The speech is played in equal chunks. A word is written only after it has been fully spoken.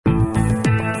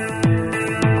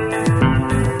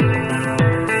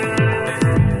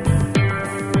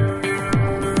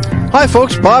Hi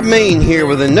folks, Bob Main here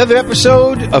with another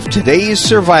episode of today's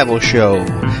Survival Show,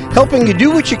 helping you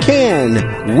do what you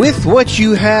can with what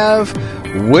you have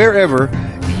wherever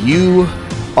you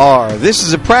are. This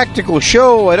is a practical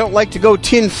show. I don't like to go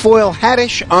tinfoil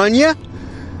hattish on you.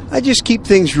 I just keep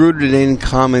things rooted in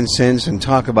common sense and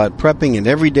talk about prepping in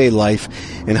everyday life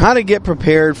and how to get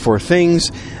prepared for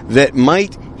things that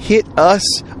might hit us.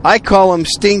 I call them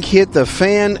stink hit the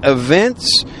fan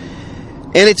events.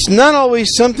 And it's not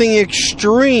always something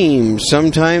extreme.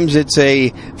 Sometimes it's a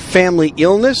family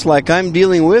illness like I'm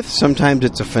dealing with. Sometimes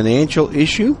it's a financial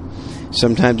issue.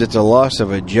 Sometimes it's a loss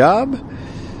of a job.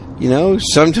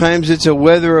 Sometimes it's a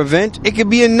weather event. It could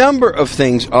be a number of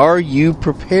things. Are you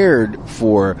prepared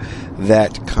for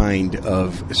that kind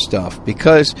of stuff?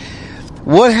 Because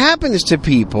what happens to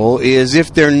people is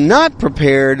if they're not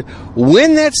prepared,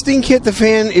 when that stink hit the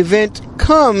fan event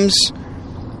comes,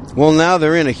 well, now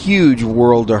they're in a huge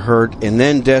world of hurt, and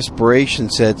then desperation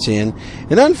sets in.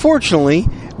 And unfortunately,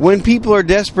 when people are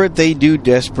desperate, they do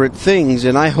desperate things.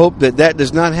 And I hope that that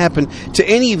does not happen to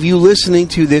any of you listening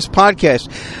to this podcast.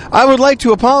 I would like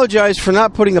to apologize for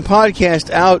not putting a podcast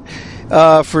out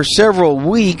for several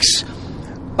weeks.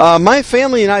 My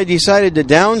family and I decided to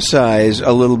downsize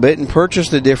a little bit and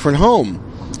purchased a different home.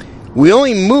 We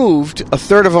only moved a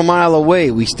third of a mile away.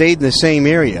 We stayed in the same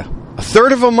area. A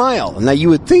third of a mile. Now, you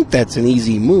would think that's an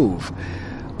easy move.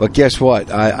 But guess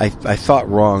what? I thought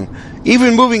wrong.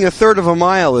 Even moving a third of a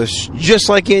mile is just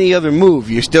like any other move.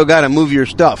 You still got to move your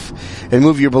stuff and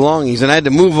move your belongings. And I had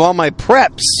to move all my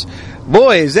preps.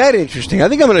 Boy, is that interesting. I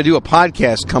think I'm going to do a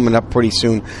podcast coming up pretty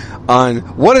soon on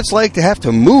what it's like to have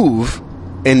to move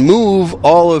and move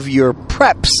all of your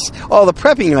preps, all the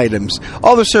prepping items,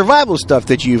 all the survival stuff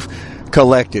that you've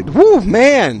collected. Woo,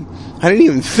 man. I didn't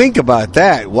even think about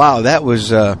that. Wow, that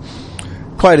was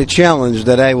quite a challenge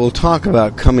that I will talk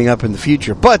about coming up in the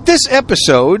future. But this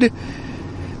episode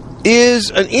is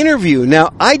an interview.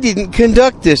 Now, I didn't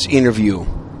conduct this interview.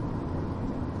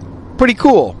 Pretty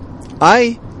cool.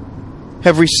 I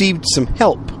have received some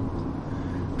help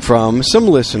from some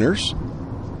listeners.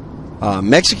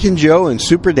 Mexican Joe and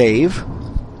Super Dave.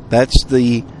 That's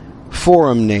the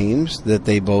forum names that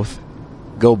they both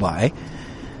go by.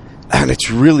 And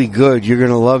it's really good. You're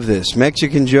going to love this.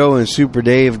 Mexican Joe and Super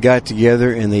Dave got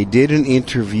together and they did an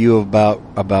interview about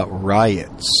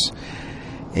riots.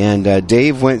 And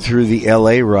Dave went through the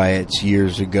LA riots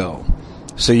years ago.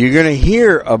 So you're going to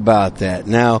hear about that.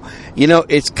 Now,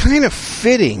 it's kind of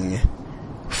fitting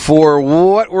for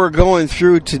what we're going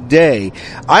through today.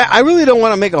 I really don't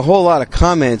want to make a whole lot of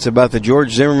comments about the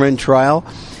George Zimmerman trial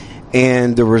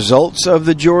and the results of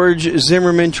the George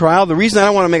Zimmerman trial. The reason I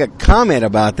don't want to make a comment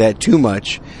about that too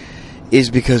much is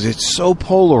because it's so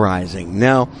polarizing.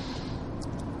 Now,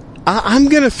 I'm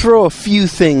going to throw a few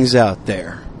things out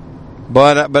there,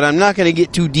 but I'm not going to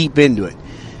get too deep into it.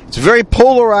 It's a very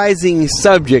polarizing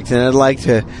subject, and I'd like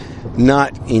to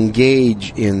not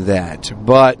engage in that.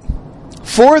 But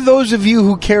for those of you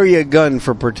who carry a gun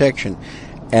for protection,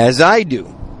 as I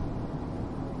do,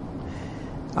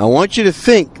 I want you to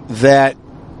think that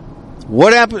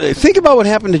think about what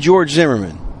happened to George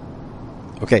Zimmerman.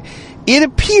 Okay. It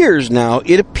appears,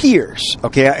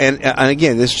 okay, and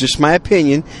again, this is just my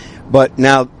opinion, but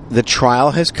now the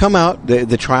trial has come out,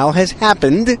 the trial has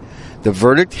happened, the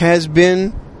verdict has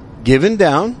been given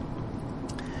down,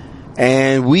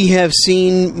 and we have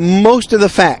seen most of the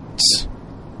facts.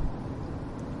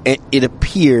 And it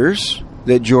appears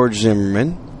that George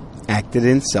Zimmerman acted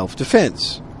in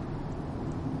self-defense.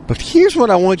 But here's what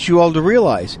I want you all to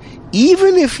realize.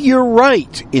 Even if you're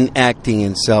right in acting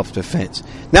in self-defense.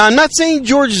 Now, I'm not saying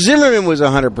George Zimmerman was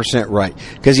 100% right,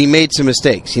 because he made some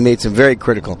mistakes. He made some very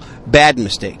critical, bad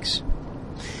mistakes.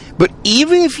 But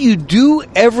even if you do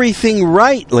everything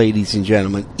right, ladies and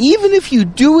gentlemen, even if you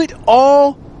do it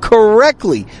all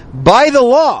correctly, by the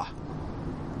law,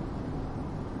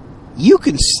 you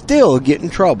can still get in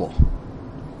trouble.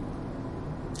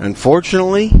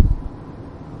 Unfortunately,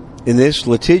 in this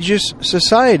litigious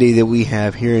society that we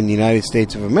have here in the United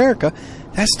States of America,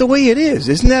 that's the way it is.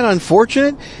 Isn't that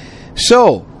unfortunate?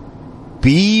 So,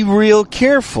 be real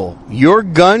careful. Your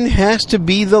gun has to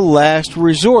be the last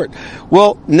resort.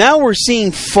 Well, now we're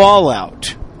seeing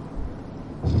fallout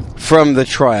from the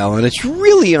trial, and it's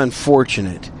really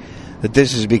unfortunate that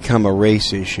this has become a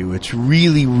race issue. It's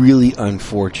really, really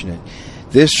unfortunate.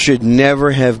 This should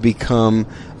never have become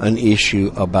an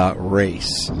issue about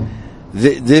race.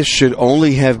 This should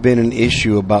only have been an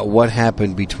issue about what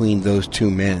happened between those two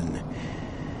men.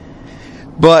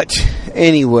 But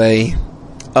anyway,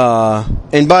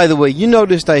 and by the way, you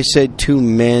noticed I said two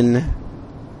men.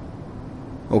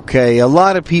 Okay, a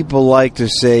lot of people like to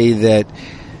say that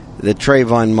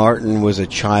Trayvon Martin was a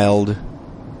child.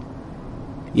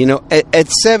 You know, at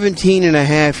 17 and a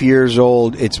half years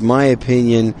old, it's my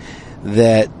opinion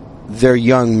that they're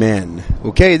young men.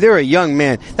 Okay, they're a young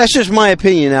man. That's just my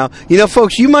opinion now. You know,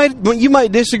 folks, you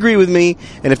might disagree with me,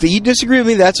 and if you disagree with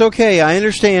me, that's okay. I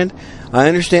understand.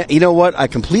 You know what? I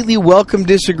completely welcome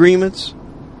disagreements.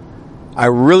 I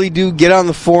really do. Get on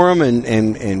the forum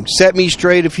and set me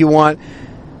straight if you want.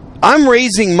 I'm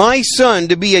raising my son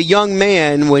to be a young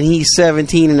man when he's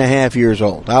 17 and a half years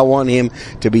old. I want him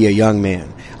to be a young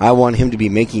man. I want him to be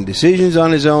making decisions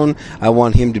on his own. I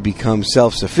want him to become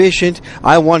self-sufficient.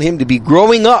 I want him to be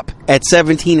growing up at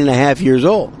 17 and a half years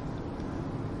old.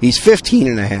 He's 15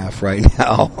 and a half right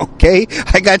now, okay?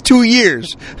 I got 2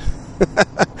 years.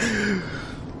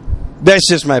 That's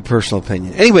just my personal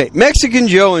opinion. Anyway, Mexican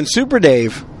Joe and Super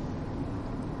Dave,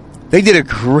 they did a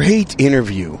great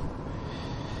interview.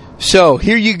 So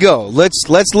here you go. Let's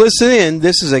listen in.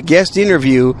 This is a guest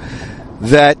interview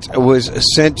that was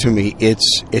sent to me.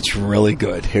 It's really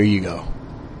good. Here you go.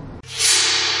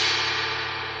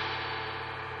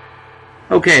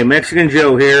 Okay, Mexican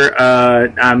Joe here.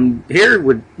 I'm here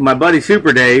with my buddy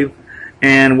Super Dave,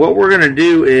 and what we're going to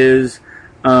do is,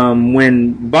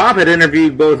 when Bob had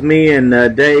interviewed both me and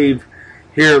Dave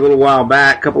here a little while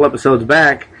back, a couple episodes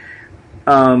back,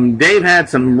 Dave had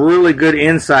some really good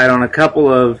insight on a couple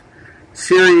of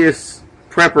serious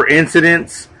prepper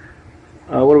incidents.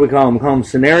 What do we call them? Call them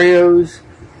scenarios.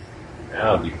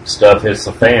 Yeah, stuff hits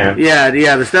the fan. Yeah,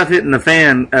 the stuff hitting the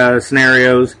fan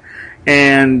scenarios.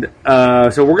 And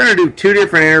so we're going to do 2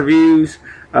 different interviews.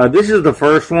 This is the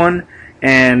first one,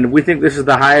 and we think this is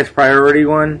the highest priority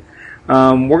one.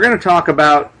 We're going to talk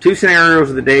about 2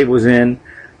 scenarios that Dave was in.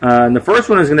 And the first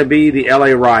one is going to be the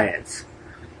LA riots.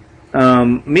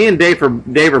 Me and Dave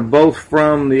are both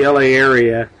from the LA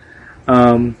area.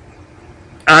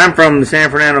 I'm from the San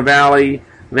Fernando Valley,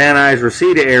 Van Nuys,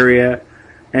 Reseda area,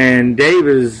 and Dave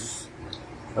is...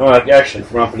 Oh, I'm actually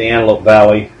from up in the Antelope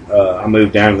Valley. I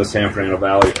moved down to the San Fernando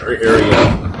Valley area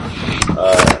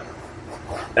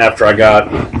after I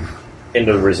got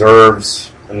into the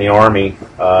reserves in the Army.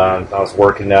 I was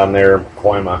working down there in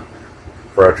Pacoima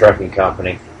for a trucking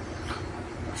company.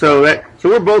 So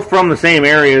we're both from the same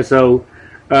area, so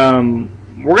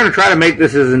we're going to try to make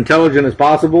this as intelligent as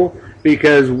possible,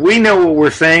 because we know what we're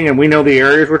saying and we know the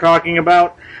areas we're talking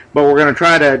about, but we're going to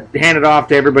try to hand it off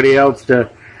to everybody else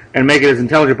and make it as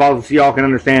intelligent as possible so y'all can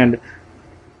understand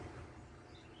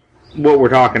what we're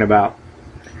talking about.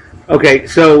 Okay,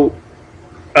 so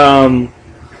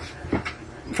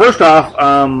first off,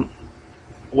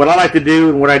 what I like to do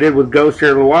and what I did with Ghost here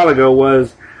a little while ago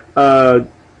was kind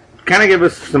of give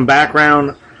us some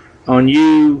background on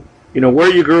you,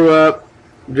 where you grew up,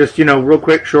 just, real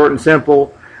quick, short and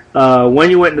simple. When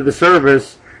you went into the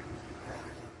service,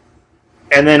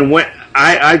 and then when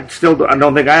I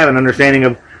don't think I have an understanding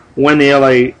of when the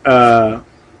LA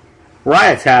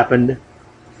riots happened,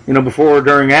 before,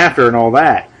 during, after, and all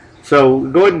that. So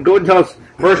go ahead and tell us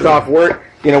first off what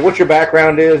your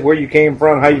background is, where you came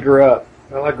from, how you grew up.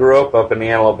 Well, I grew up in the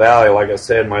Antelope Valley. Like I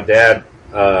said, my dad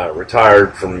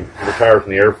retired from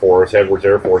the Air Force, Edwards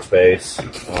Air Force Base.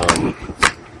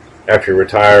 After he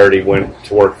retired, he went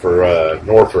to work for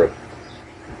Northrop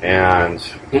and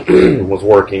was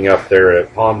working up there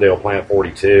at Palmdale Plant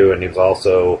 42, and he was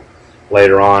also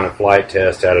later on a flight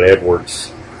test out at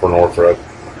Edwards for Northrop.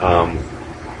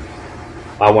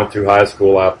 I went through high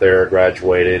school out there,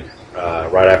 graduated.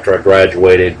 Right after I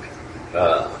graduated,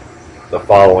 the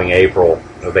following April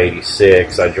of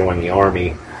 '86, I joined the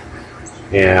Army,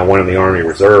 and I went in the Army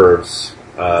Reserves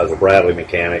as a Bradley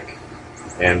mechanic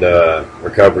and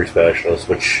recovery specialist,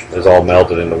 which is all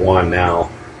melded into one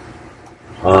now.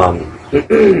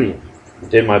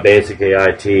 Did my basic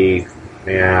AIT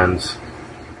and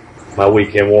my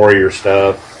weekend warrior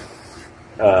stuff.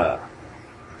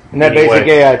 And that basic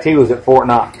AIT was at Fort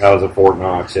Knox. I was at Fort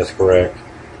Knox, yes, correct.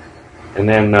 And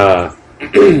then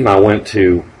I went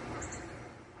to...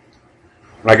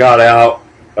 When I got out,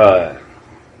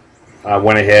 I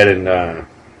went ahead and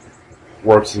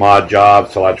worked some odd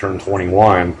jobs till I turned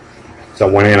 21. So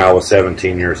I went in, I was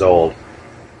 17 years old.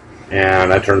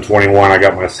 And I turned 21, I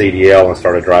got my CDL and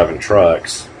started driving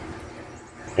trucks.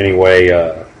 Anyway,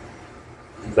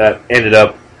 that ended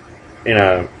up in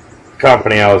a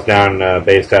company I was down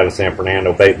based out of San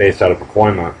Fernando, based out of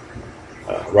Pacoima,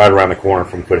 right around the corner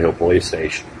from Foothill Police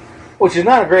Station. Which is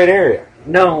not a great area.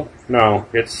 No,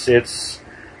 it's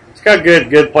got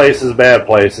good places, bad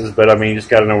places, but I mean, you just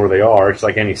got to know where they are. It's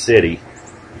like any city.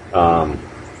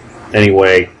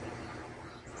 Anyway,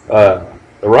 the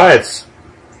riots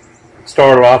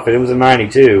started off, it was in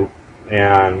 92,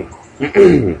 and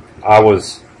I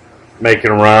was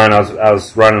making a run. I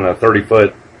was running about a 30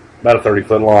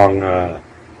 foot long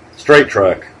straight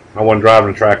truck. I wasn't driving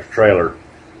a tractor trailer,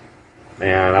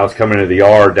 and I was coming into the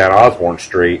yard down Osborne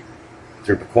Street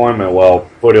through Pacoima. Well,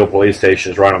 Foothill Police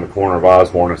Station is right on the corner of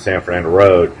Osborne and San Fernando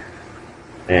Road,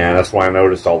 and that's why I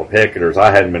noticed all the picketers.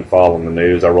 I hadn't been following the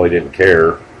news. I really didn't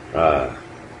care.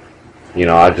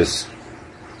 I just,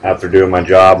 after doing my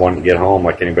job, wanted to get home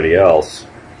like anybody else.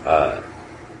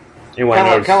 Anyway,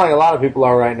 kind of like a lot of people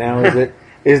are right now.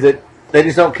 Is that they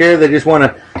just don't care. They just want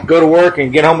to go to work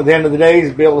and get home at the end of the day,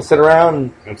 be able to sit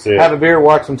around and have a beer,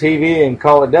 watch some TV, and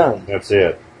call it done. That's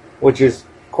it. Which is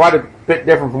quite a bit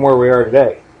different from where we are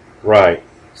today. Right.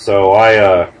 So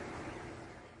I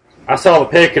saw the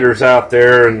picketers out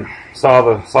there and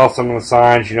saw some of the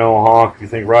signs. Honk if you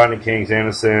think Rodney King's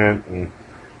innocent, and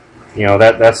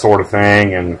that sort of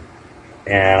thing. And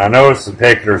I noticed the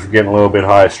picketers were getting a little bit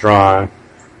high strung,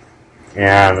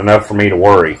 and enough for me to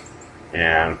worry.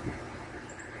 And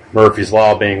Murphy's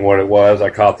Law being what it was, I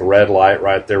caught the red light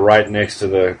right there, right next to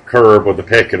the curb with the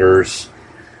picketers.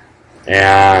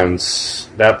 And at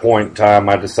that point in time,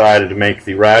 I decided to make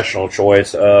the rational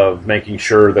choice of making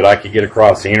sure that I could get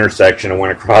across the intersection and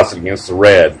went across it against the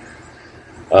red.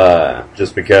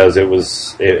 Just because I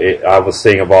was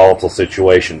seeing a volatile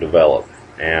situation develop,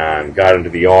 and got into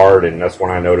the yard, and that's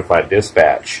when I notified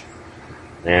dispatch.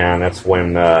 And that's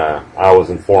when I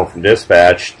was informed from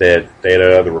dispatch that they had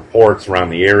other reports around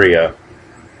the area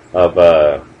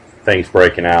of things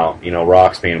breaking out,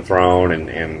 rocks being thrown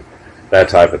and that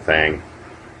type of thing.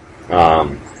 Got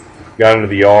into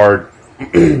the yard,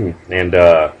 and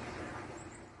I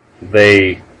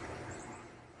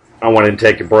wanted to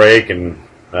take a break and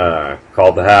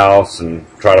called the house and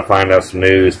try to find out some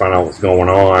news, find out what's going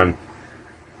on.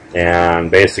 And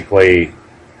basically,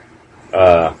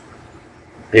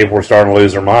 people were starting to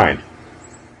lose their mind.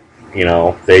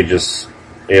 The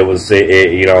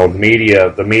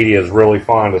media is really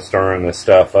fond of stirring this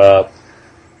stuff up.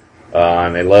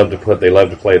 And they love to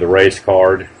play the race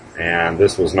card, and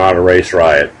this was not a race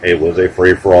riot. It was a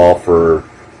free-for-all for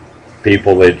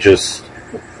people that just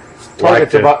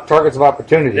targets of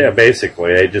opportunity. Yeah,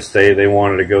 basically, they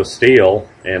wanted to go steal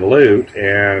and loot,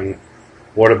 and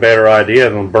what a better idea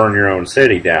than burn your own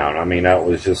city down. I mean, that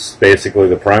was just basically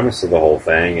the premise of the whole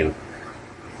thing.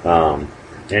 And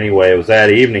anyway, it was that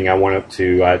evening I went up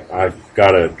to I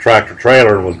got a tractor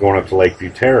trailer and was going up to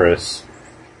Lakeview Terrace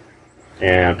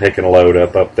and picking a load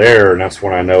up there, and that's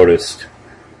when I noticed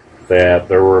that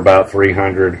there were about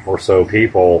 300 or so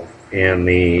people in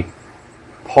the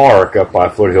park up by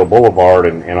Foothill Boulevard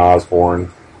in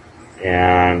Osborne.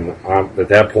 And at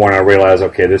that point I realized,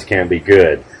 okay, this can't be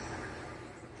good.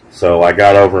 So I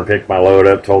got over and picked my load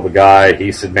up, told the guy.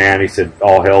 He said,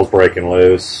 all hell's breaking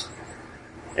loose.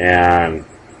 And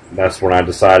that's when I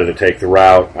decided to take the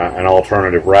route, an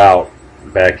alternative route,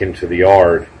 back into the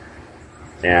yard.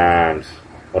 And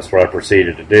that's what I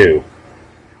proceeded to do.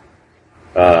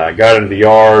 I got into the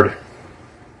yard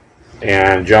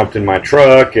and jumped in my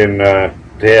truck and to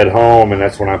head home, and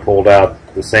that's when I pulled out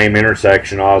the same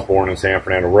intersection, Osborne and San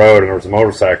Fernando Road, and there was a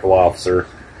motorcycle officer.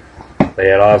 They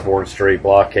had Osborne Street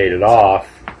blockaded off,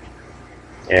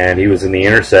 and he was in the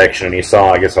intersection, and he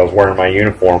saw, I guess I was wearing my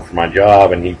uniform for my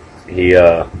job, and he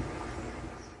approached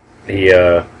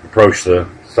the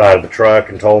side of the truck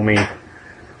and told me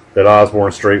that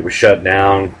Osborne Street was shut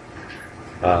down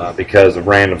because of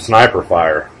random sniper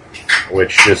fire,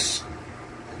 which just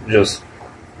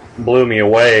blew me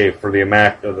away for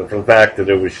the fact that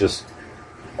it was just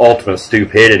ultimate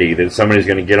stupidity that somebody's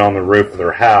going to get on the roof of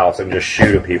their house and just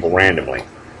shoot at people randomly.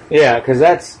 Yeah, because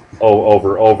that's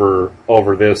over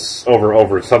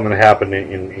something that happened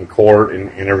in court and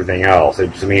everything else.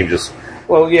 It to me just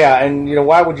well, yeah, and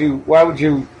why would you?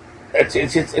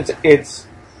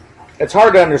 It's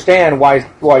hard to understand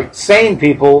why sane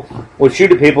people would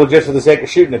shoot at people just for the sake of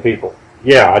shooting at people.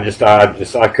 Yeah, I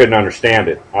couldn't understand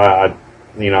it.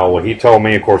 What he told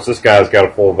me, of course, this guy's got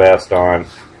a full vest on,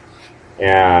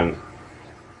 and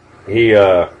he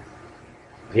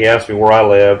asked me where I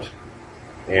lived,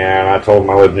 and I told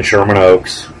him I lived in Sherman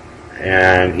Oaks,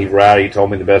 and he told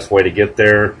me the best way to get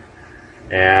there,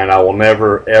 and I will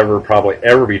never, ever, probably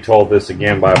ever be told this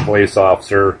again by a police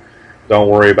officer. Don't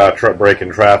worry about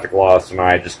breaking traffic laws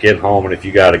tonight. Just get home, and if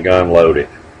you got a gun, load it.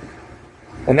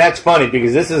 And that's funny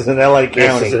because this is in L.A.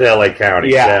 County. This is in L.A. County,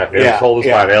 exactly. It was told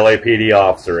us by an LAPD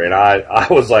officer, and I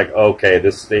was like, okay,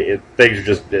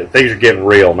 things are getting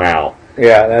real now.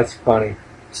 Yeah, that's funny.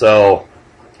 So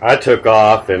I took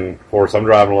off, and of course I'm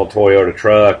driving a little Toyota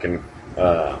truck, and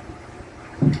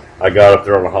I got up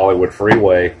there on the Hollywood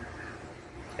Freeway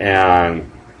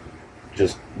and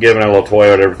just giving it a little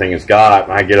toy what everything has got.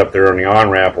 And I get up there on the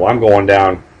on-ramp. Well, I'm going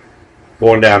down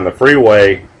the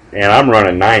freeway, and I'm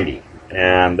running 90.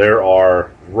 And there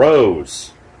are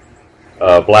rows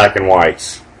of black and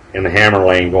whites in the hammer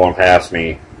lane going past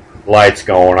me. Lights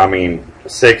going. I mean,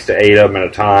 6 to 8 of them at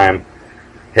a time,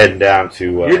 heading down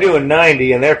to... You're doing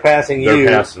 90, and they're passing you.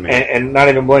 They're passing me. And not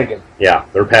even blinking. Yeah,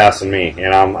 they're passing me.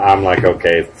 And I'm like,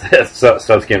 okay,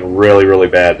 stuff's getting really, really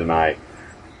bad tonight.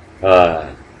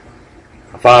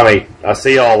 Finally, I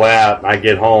see all that, and I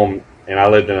get home, and I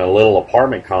lived in a little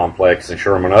apartment complex in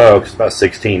Sherman Oaks, about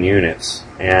 16 units.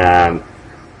 And,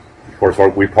 of course,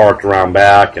 we parked around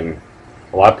back, and,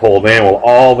 well, I pulled in. Well,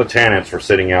 all the tenants were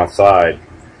sitting outside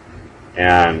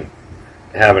and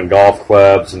having golf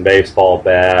clubs and baseball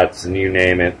bats and you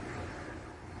name it.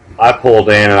 I pulled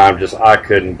in, and I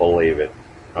couldn't believe it.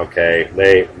 Okay,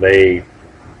 they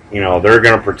they're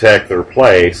going to protect their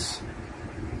place,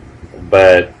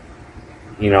 but...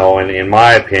 and in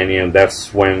my opinion,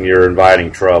 that's when you're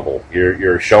inviting trouble.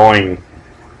 You're showing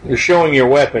your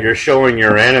weapon. You're showing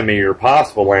your enemy, your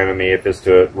possible enemy, if it's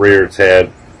to rear its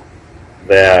head,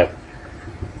 that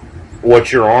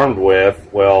what you're armed with,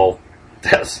 well,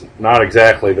 that's not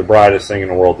exactly the brightest thing in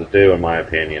the world to do, in my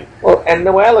opinion. Well, and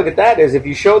the way I look at that is if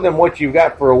you show them what you've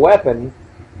got for a weapon,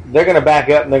 they're going to back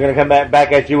up and they're going to come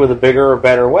back at you with a bigger or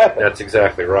better weapon. That's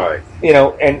exactly right.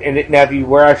 Now if you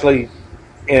were actually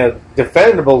in a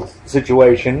defendable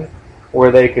situation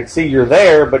where they could see you're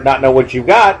there but not know what you've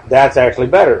got, that's actually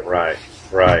better. Right.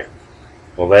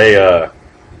 Well,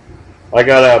 I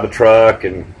got out of the truck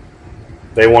and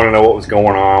they want to know what was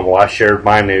going on. Well, I shared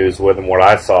my news with them, what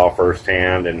I saw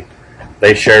firsthand, and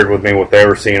they shared with me what they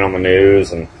were seeing on the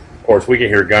news. And, of course, we can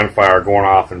hear gunfire going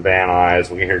off in Van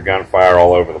Nuys. We can hear gunfire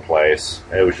all over the place.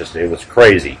 It was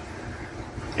crazy.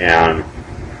 And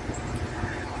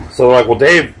so they're like, well,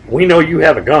 Dave, we know you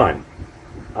have a gun.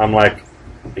 I'm like,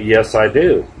 yes, I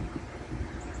do.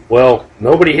 Well,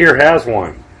 nobody here has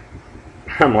one.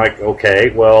 I'm like, okay,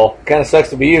 well... Kind of sucks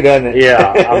to be you, doesn't it?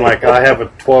 Yeah, I'm like, I have a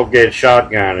 12-gauge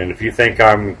shotgun, and if you think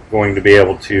I'm going to be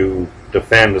able to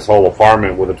defend this whole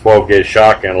apartment with a 12-gauge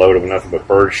shotgun loaded with nothing but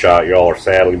bird shot, y'all are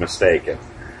sadly mistaken.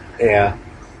 Yeah.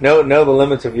 Know the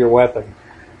limits of your weapon.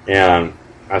 And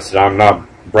I said, I'm not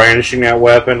brandishing that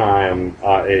weapon. I am.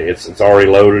 It's already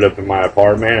loaded up in my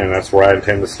apartment, and that's where I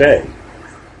intend to stay.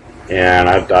 And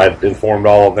I've informed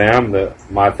all of them that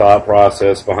my thought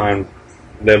process behind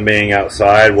them being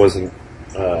outside wasn't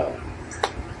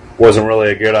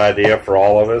really a good idea for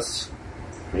all of us,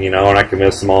 and I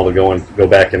convinced them all to go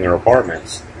back in their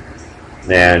apartments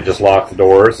and just lock the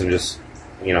doors and just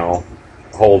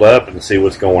hold up and see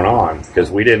what's going on, because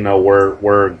we didn't know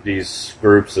where these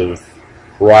groups of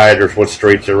rioters, what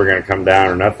streets they were going to come down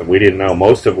or nothing. We didn't know.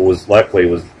 Most of it was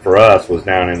for us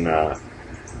down in the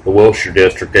Wilshire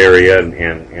district area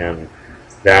and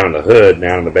down in the hood,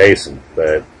 down in the basin,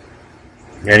 but.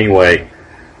 Anyway,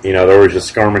 there was just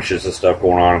skirmishes and stuff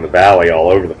going on in the valley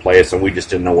all over the place, and we just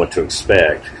didn't know what to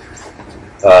expect.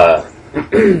 I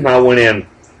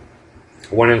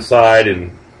went inside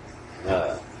and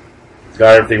got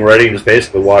everything ready and just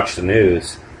basically watched the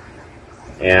news.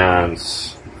 And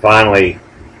finally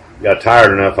got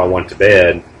tired enough, I went to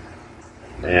bed.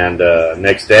 And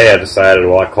next day I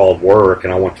decided, I called work,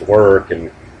 and I went to work, and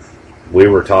we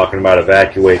were talking about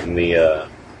evacuating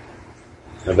the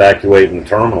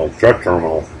truck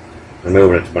terminal, and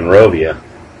moving it to Monrovia,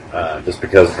 just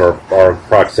because of our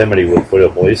proximity with Foothill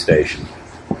Police Station.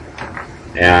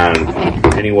 And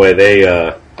anyway,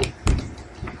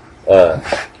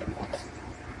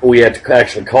 we had to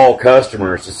actually call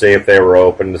customers to see if they were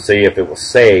open, to see if it was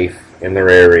safe in their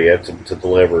area to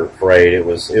deliver freight. It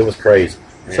was crazy.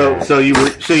 So you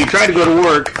tried to go to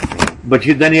work, but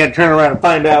then you had to turn around and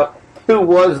find out who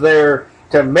was there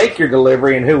to make your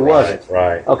delivery and who wasn't.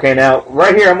 Right. Okay, now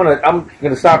right here I'm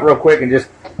gonna stop real quick and just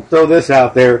throw this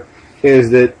out there,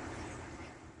 is that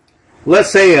let's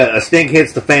say a stink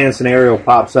hits the fan scenario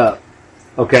pops up.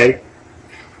 Okay?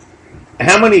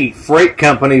 How many freight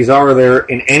companies are there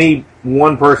in any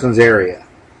one person's area?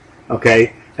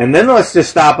 Okay? And then let's just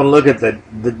stop and look at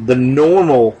the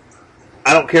normal,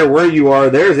 I don't care where you are,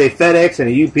 there's a FedEx and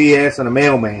a UPS and a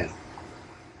mailman.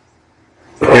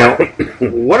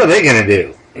 What are they going to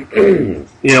do?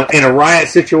 In a riot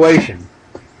situation,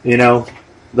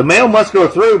 the mail must go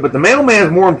through, but the mailman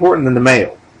is more important than the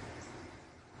mail.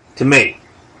 To me,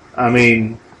 I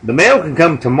mean, the mail can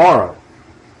come tomorrow,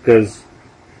 because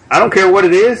I don't care what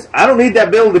it is. I don't need that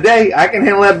bill today. I can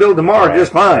handle that bill tomorrow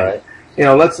just fine. Right.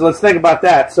 Let's think about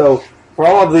that. So for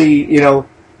all of the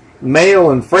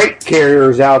mail and freight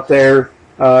carriers out there.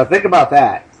 Think about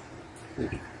that.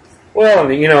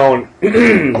 Well, you know,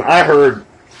 I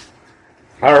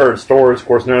heard stories. Of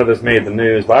course, none of this made the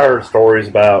news, but I heard stories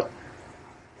about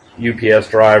UPS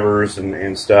drivers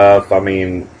and stuff. I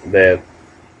mean, that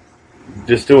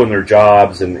just doing their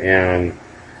jobs and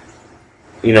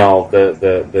you know,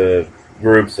 the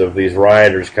groups of these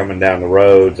rioters coming down the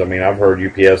roads. I mean, I've heard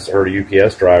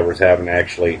UPS drivers having to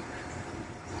actually,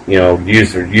 you know,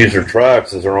 use their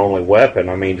trucks as their only weapon.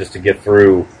 I mean, just to get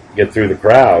through the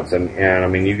crowds. And I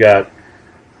mean, you got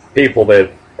people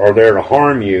that are there to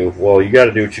harm you. Well, you got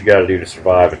to do what you got to do to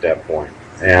survive at that point.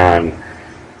 And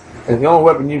if the only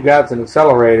weapon you got is an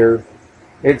accelerator,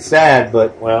 it's sad,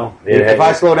 but well, if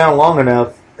I slow down long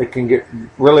enough, it can get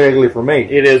really ugly for me.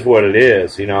 It is what it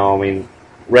is, you know. I mean,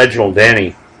 Reginald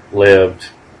Denny lived,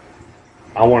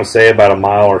 I want to say, about a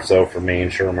mile or so from me in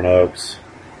Sherman Oaks.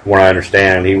 From what I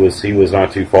understand, he was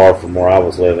not too far from where I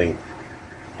was living,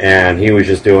 and he was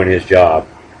just doing his job.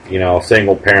 You know,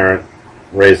 single parent,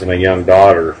 raising a young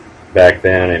daughter back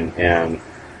then, and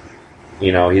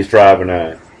you know, he's driving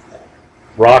a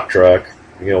rock truck,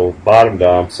 you know, bottom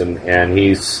dumps, and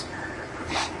he's,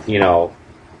 you know,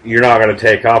 you're not going to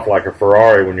take off like a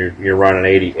Ferrari when you're running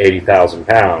 80,000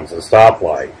 pounds at a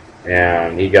stoplight.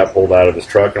 And he got pulled out of his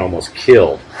truck and almost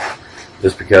killed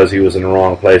just because he was in the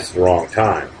wrong place at the wrong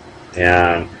time.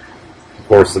 And of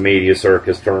course, the media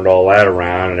circus turned all that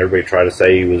around, and everybody tried to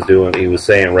say he was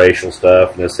saying racial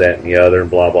stuff and this, that, and the other,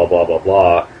 and blah blah blah blah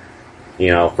blah. You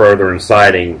know, further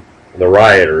inciting the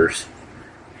rioters.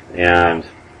 And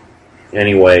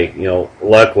anyway, you know,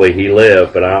 luckily he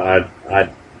lived, but I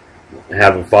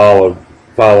haven't followed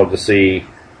to see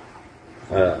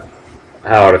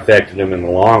how it affected him in the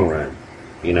long run.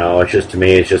 You know, it's just, to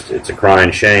me, it's a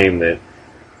crying shame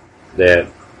that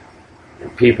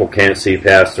people can't see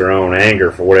past their own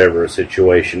anger for whatever a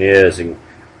situation is, and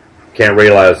can't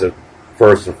realize that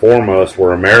first and foremost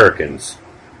we're Americans.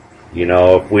 You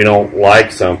know, if we don't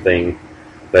like something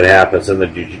that happens in the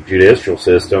judicial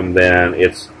system, then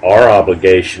it's our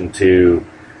obligation to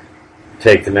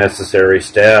take the necessary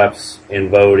steps in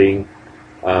voting,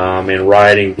 in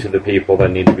writing to the people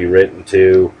that need to be written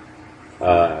to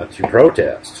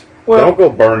protest. Well, don't go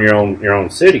burn your own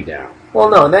city down. Well,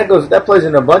 no, and that plays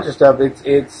into a bunch of stuff.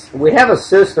 It's we have a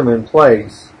system in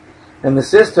place, and the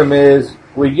system is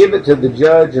we give it to the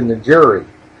judge and the jury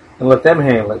and let them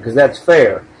handle it because that's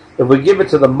fair. If we give it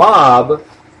to the mob,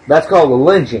 that's called a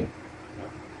lynching.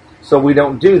 So we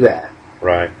don't do that.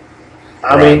 Right.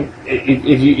 I mean,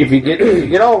 if you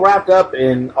get all wrapped up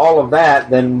in all of that,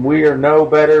 then we are no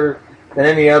better than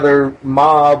any other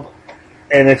mob,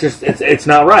 and it's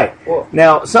not right. Well,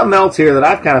 Now, something else here that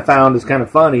I've kind of found is kind of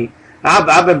funny.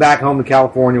 I've been back home to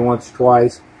California once or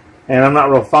twice, and I'm not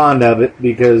real fond of it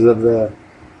because of the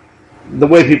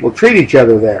way people treat each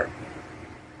other there.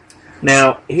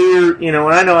 Now, here, you know,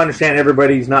 and I understand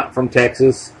everybody's not from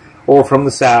Texas or from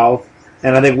the South,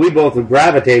 and I think we both have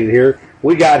gravitated here.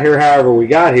 We got here however we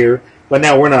got here, but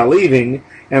now we're not leaving.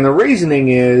 And the reasoning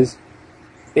is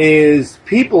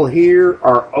people here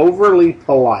are overly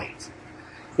polite.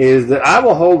 Is that I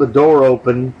will hold the door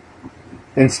open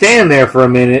and stand there for a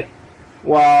minute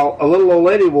while a little old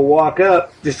lady will walk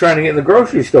up just trying to get in the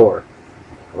grocery store.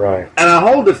 Right. And I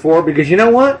hold it for her because you know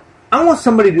what? I want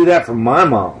somebody to do that for my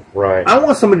mom. Right. I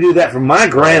want somebody to do that for my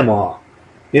grandma.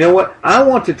 You know what? I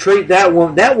want to treat that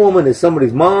woman as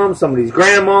somebody's mom, somebody's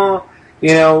grandma,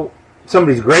 you know,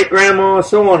 somebody's great-grandma,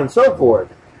 so on and so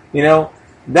forth. You know,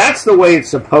 that's the way it's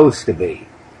supposed to be.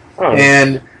 Oh.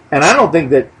 And I don't think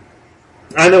that,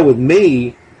 I know with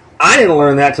me, I didn't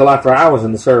learn that till after I was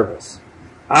in the service.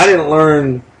 I didn't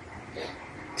learn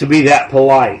to be that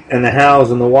polite, and the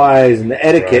hows and the whys and the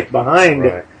etiquette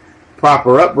behind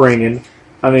proper upbringing.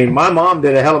 I mean, my mom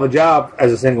did a hell of a job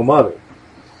as a single mother.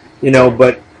 You know,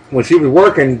 but when she was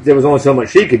working, there was only so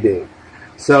much she could do.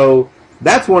 So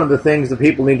that's one of the things that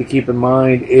people need to keep in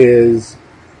mind is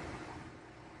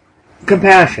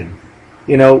compassion.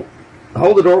 You know,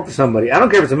 hold the door for somebody. I don't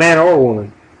care if it's a man or a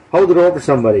woman. Hold the door for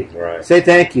somebody. Right. Say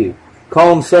thank you.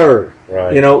 Call them sir.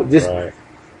 Right. You know, just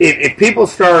if people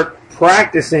start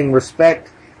practicing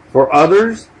respect for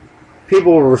others,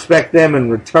 people will respect them in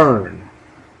return.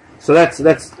 So that's.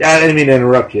 I didn't mean to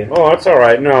interrupt you. Oh, that's all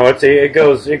right. No, it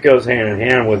goes hand in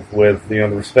hand with you know,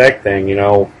 the respect thing. You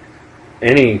know,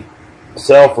 any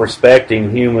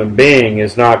self-respecting human being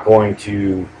is not going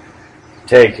to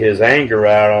take his anger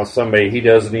out on somebody he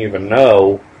doesn't even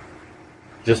know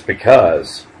just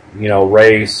because, you know,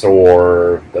 race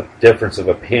or the difference of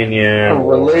opinion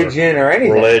or religion or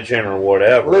anything. Religion or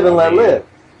whatever. Live and let live.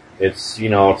 It's, you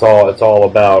know, it's all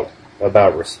about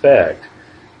about respect.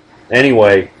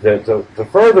 Anyway, to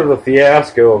further the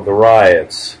fiasco of the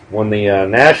riots, when the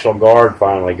National Guard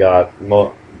finally got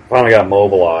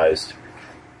mobilized,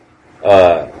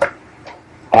 I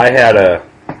had a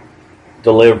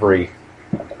delivery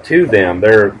to them.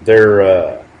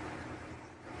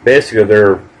 Basically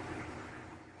their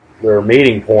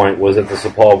meeting point was at the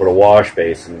Sepulveda wash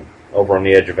basin over on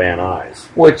the edge of Van Nuys.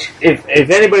 Which, if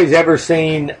anybody's ever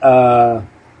seen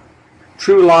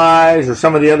True Lies or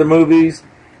some of the other movies,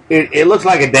 it looks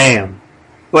like a dam,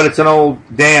 but it's an old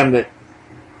dam that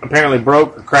apparently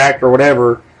broke or cracked or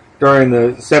whatever during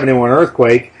the 71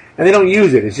 earthquake, and they don't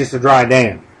use it. It's just a dry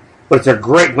dam. But it's a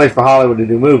great place for Hollywood to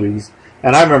do movies,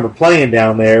 and I remember playing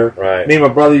down there. Right. Me and my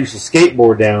brother used to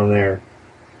skateboard down there.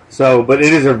 So, but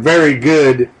it is a very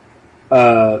good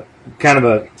kind of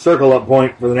a circle-up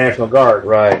point for the National Guard.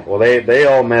 Right. Well, they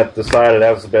all decided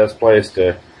that was the best place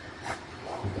to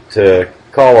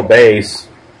call a base,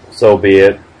 so be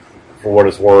it, for what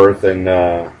it's worth, and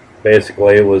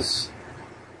basically it was,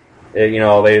 they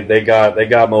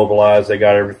got mobilized, they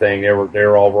got everything, they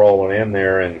were all rolling in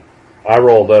there, and I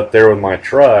rolled up there with my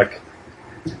truck,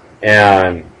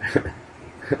 and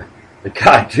the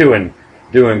guy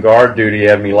doing guard duty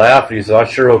had me laughing. He said, "I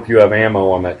sure hope you have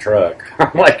ammo on that truck."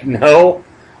 I'm like, "No,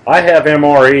 I have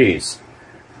MREs."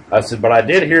 I said, "But I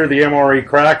did hear the MRE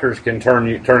crackers can turn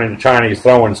into Chinese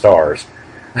throwing stars."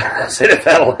 I said, "If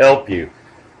that'll help you."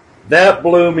 That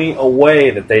blew me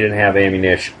away that they didn't have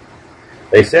ammunition.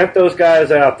 They sent those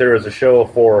guys out there as a show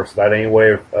of force without any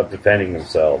way of defending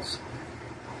themselves.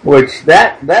 Which,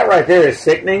 that right there is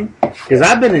sickening, because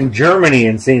I've been in Germany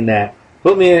and seen that.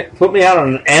 Put me out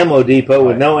on an ammo depot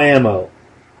with no ammo.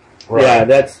 Right. Yeah,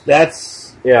 that's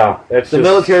the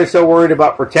military's so worried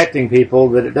about protecting people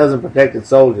that it doesn't protect its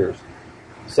soldiers.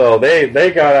 So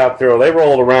they got out there, they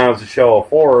rolled around as a show of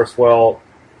force. Well,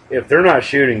 if they're not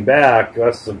shooting back,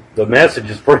 the message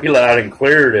is pretty loud and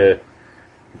clear to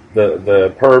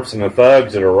the perps and the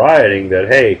thugs that are rioting that,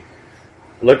 hey,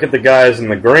 look at the guys in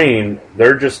the green.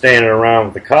 They're just standing around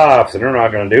with the cops, and they're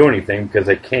not going to do anything because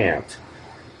they can't.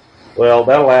 Well,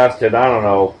 that lasted, I don't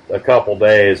know, a couple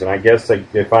days, and I guess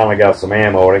they finally got some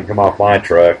ammo. It didn't come off my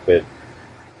truck, but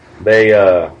they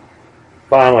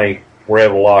finally were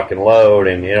able to lock and load,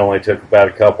 and it only took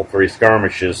about three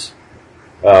skirmishes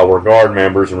where guard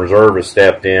members and reservists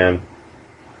stepped in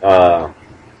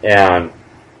and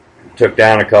took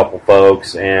down a couple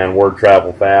folks, and word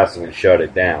traveled fast, and it shut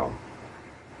it down.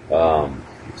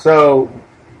 So,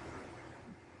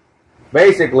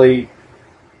 basically,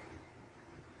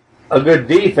 a good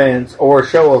defense or a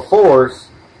show of force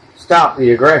stopped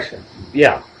the aggression.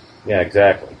 Yeah,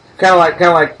 exactly. Kind of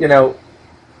like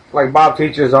like Bob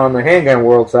teaches on the handgun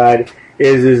world side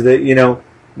is that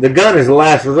the gun is the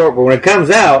last resort, but when it comes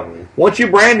out, once you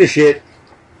brandish it,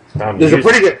 there's a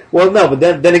pretty good. Well, no, but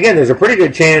then again, there's a pretty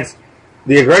good chance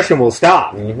the aggression will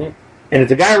stop. Mm-hmm. And if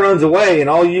the guy runs away and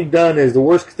all you've done is the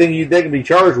worst thing they can be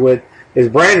charged with is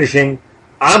brandishing,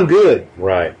 I'm good.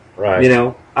 Right.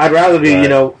 I'd rather be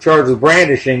charged with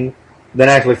brandishing than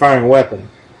actually firing a weapon.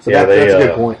 So that's a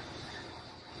good point.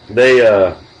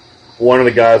 One of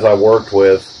the guys I worked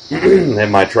with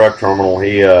in my truck terminal,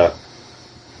 he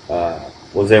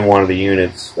was in one of the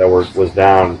units that was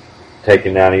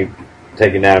taken down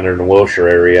there in the Wilshire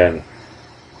area,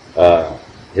 and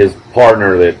his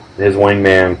partner, his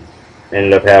wingman,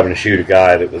 ended up having to shoot a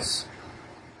guy he was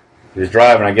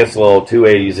driving, I guess, a little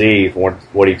 280Z from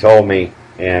what he told me,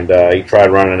 and he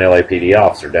tried running an LAPD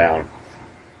officer down.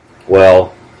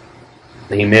 Well,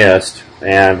 he missed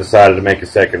and decided to make a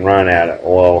second run at it.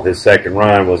 Well, his second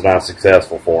run was not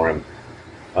successful for him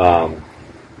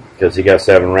because he got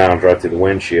 7 rounds right through the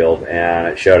windshield, and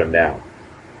it shut him down.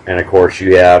 And, of course,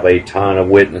 you have a ton of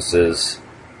witnesses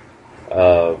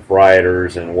of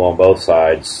rioters and on both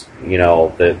sides,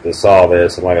 that saw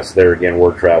this, and like I said, there again,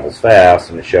 word travels fast,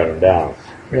 and it shut them down.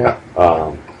 Yeah.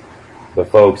 The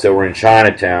folks that were in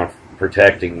Chinatown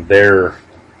protecting their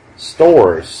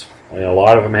stores, a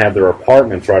lot of them had their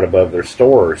apartments right above their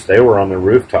stores. They were on the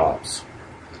rooftops.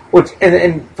 Which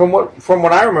and from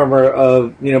what I remember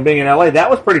of being in LA, that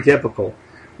was pretty typical.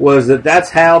 Was that's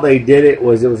how they did it? It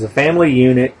was a family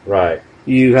unit. Right.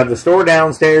 You have the store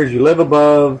downstairs. You live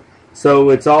above. So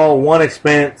it's all one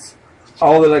expense,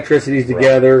 all the electricity's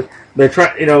together. Right. They're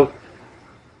trying,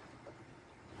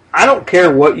 I don't care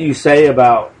what you say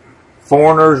about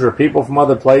foreigners or people from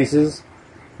other places.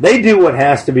 They do what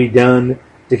has to be done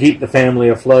to keep the family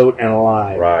afloat and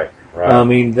alive. Right. I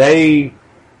mean,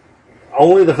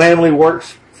 only the family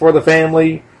works for the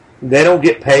family. They don't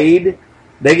get paid.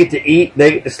 They get to eat,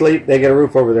 they get to sleep, they get a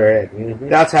roof over their head. Mm-hmm.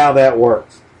 That's how that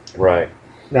works. Right.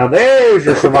 Now there's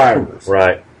your survivors.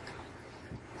 Right.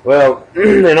 Well,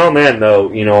 and on that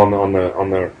note, on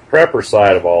the prepper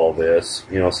side of all of this,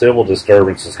 civil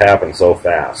disturbances happen so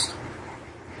fast.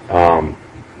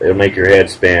 It'll make your head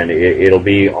spin. It'll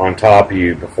be on top of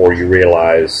you before you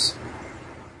realize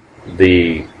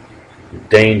the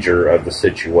danger of the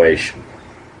situation.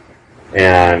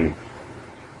 And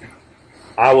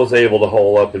I was able to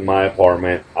hole up in my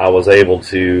apartment. I was able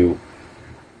to,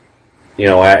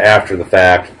 after the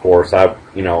fact, of course,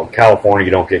 California,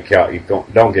 you don't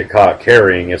get caught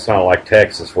carrying. It's not like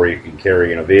Texas where you can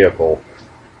carry in a vehicle.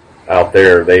 Out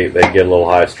there, they get a little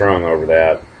high strung over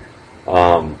that.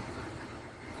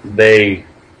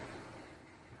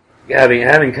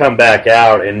 Having come back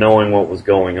out and knowing what was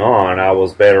going on, I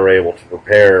was better able to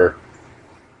prepare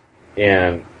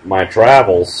in my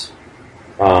travels.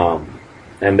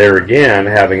 And there again,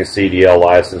 having a CDL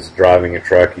license, driving a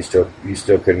truck, you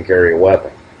still couldn't carry a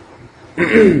weapon.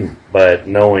 But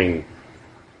knowing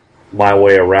my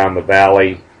way around the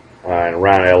valley and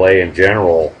around LA in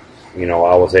general,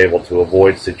 I was able to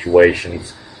avoid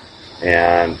situations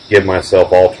and give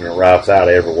myself alternate routes out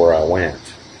everywhere I went.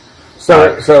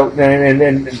 So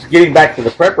getting back to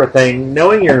the prepper thing,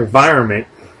 knowing your environment,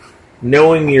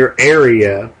 knowing your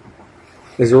area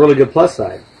is a really good plus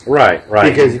side. Right.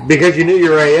 Because you knew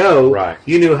your AO, right.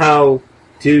 You knew how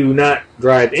to not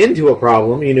drive into a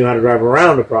problem, you knew how to drive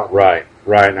around a problem. Right.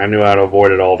 And I knew how to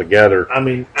avoid it altogether. I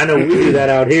mean, I know we do that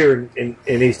out here in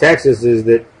East Texas, is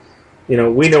that,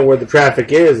 we know where the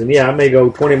traffic is, and I may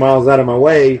go 20 miles out of my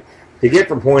way to get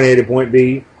from point A to point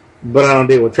B, but I don't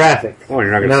deal with traffic. Well,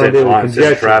 you're not going to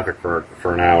sit in traffic for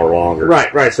an hour longer.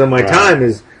 Right. So my time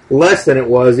is less than it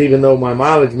was, even though my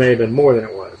mileage may have been more than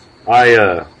it was.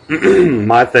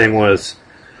 My thing was,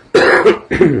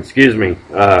 excuse me,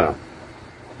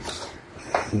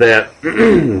 that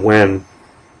when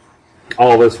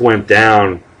all this went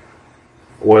down,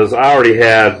 was I already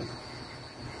had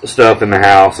stuff in the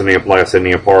house and like I said,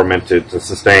 in the apartment to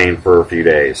sustain for a few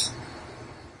days.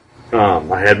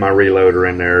 I had my reloader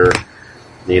in there,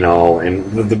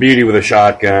 and the beauty with a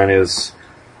shotgun is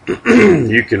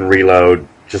you can reload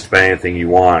just about anything you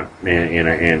want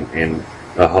in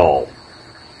a hull,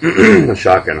 a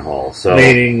shotgun hull. So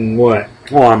meaning what?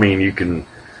 Well, I mean, you can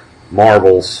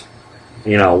marbles,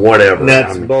 whatever.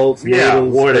 Nuts, bolts,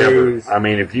 needles, whatever. screws. I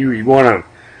mean, if you want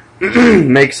to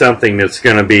make something that's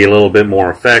going to be a little bit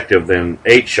more effective than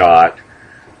 8-shot,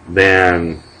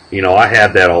 then I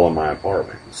had that all in my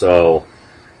apartment. So,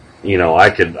 I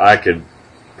could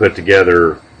put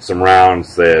together some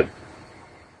rounds that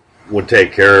would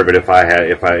take care of it if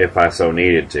I so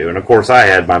needed to. And of course, I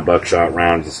had my buckshot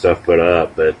rounds and stuff put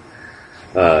up, but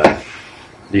I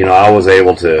was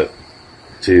able to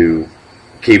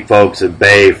keep folks at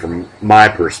bay from my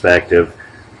perspective.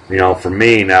 For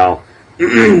me now,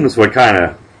 is what kind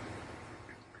of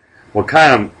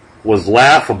was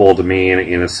laughable to me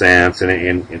in a sense, and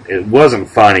it wasn't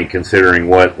funny considering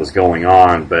what was going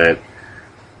on, but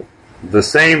the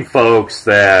same folks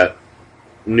that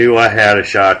knew I had a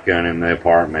shotgun in the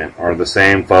apartment are the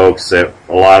same folks that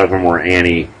a lot of them were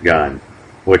anti-gun,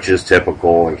 which is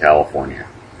typical in California.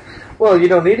 Well, you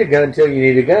don't need a gun until you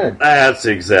need a gun. That's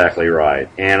exactly right.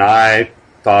 And I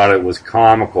thought it was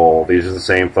comical. These are the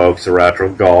same folks that are out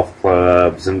with golf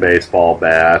clubs and baseball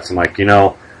bats. I'm like,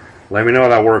 let me know how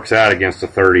that works out against a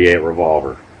 .38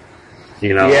 revolver,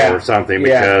 or something.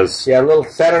 Because a little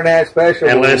Saturday Night Special.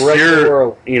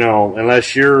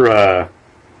 Unless you're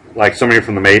like somebody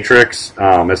from the Matrix, it's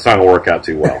not gonna work out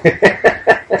too well.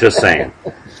 Just saying.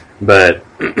 But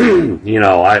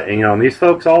these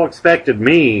folks all expected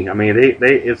me. I mean,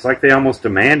 they it's like they almost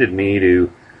demanded me to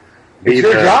be it's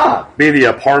your job. Be the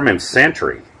apartment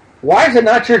sentry. Why is it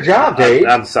not your job, Dave?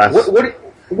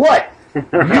 What? You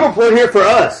were put here for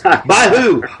us. By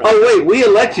who? Oh, wait, we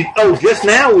elected... Oh, just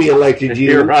now we elected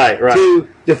you. You're right. To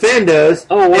defend us.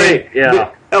 Oh, wait,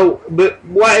 yeah. But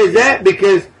why is that?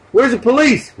 Because where's the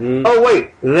police? Oh,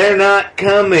 wait, they're not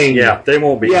coming. Yeah, they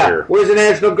won't be here. Where's the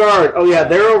National Guard? Oh, yeah,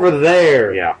 they're over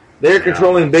there. Yeah. They're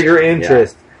controlling bigger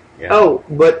interests. Yeah. Oh,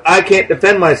 but I can't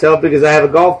defend myself because I have a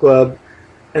golf club,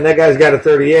 and that guy's got a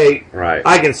 .38. Right.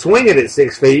 I can swing it at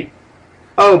 6 feet.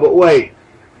 Oh, but wait,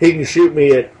 he can shoot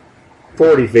me at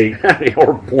 40 feet.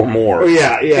 or more. Oh,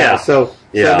 yeah. So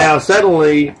now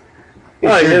suddenly,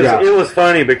 it was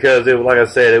funny because, like I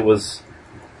said,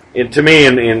 to me,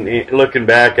 in looking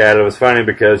back at it, it was funny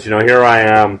because, here I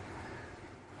am,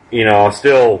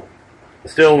 still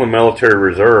in the military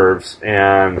reserves,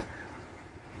 and,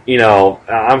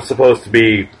 I'm supposed to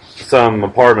be some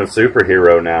apartment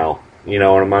superhero now, and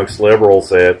amongst liberals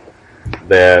that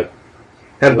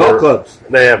have golf clubs.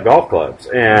 They have golf clubs,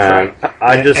 and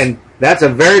and that's a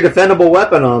very defendable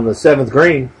weapon on the 7th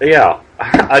green. Yeah,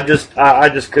 I just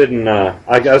couldn't.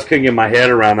 I just couldn't get my head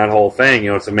around that whole thing.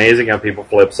 It's amazing how people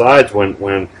flip sides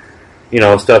when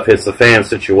stuff hits the fan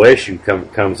situation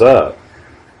comes up.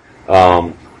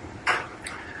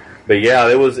 But yeah,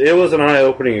 it was an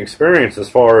eye-opening experience as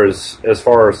far as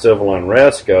civil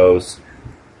unrest goes.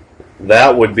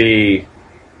 That would be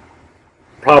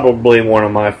probably one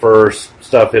of my first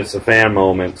stuff hits the fan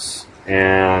moments,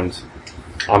 and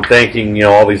I'm thinking,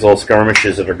 all these little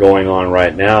skirmishes that are going on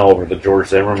right now over the George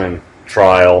Zimmerman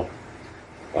trial.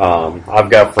 I've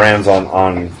got friends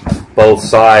on both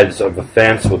sides of the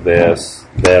fence with this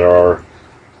that are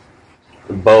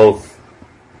both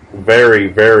very,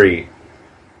 very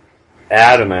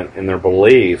adamant in their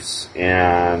beliefs,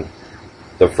 and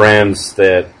the friends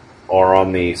that are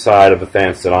on the side of the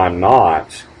fence that I'm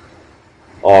not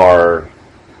are,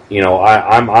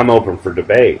 I'm open for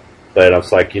debate, but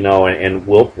it's like, and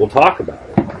we'll talk about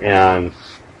it. And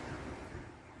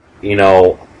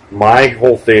my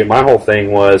whole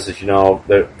thing was is,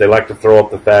 they like to throw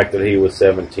up the fact that he was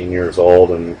 17 years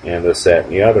old and this, that,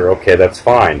 and the other. Okay, that's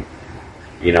fine.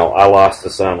 I lost a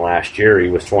son last year. He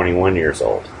was 21 years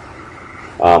old.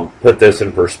 Put this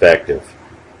in perspective.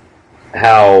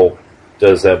 How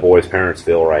does that boy's parents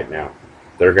feel right now?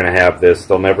 They're going to have this.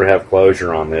 They'll never have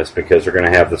closure on this because they're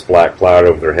going to have this black cloud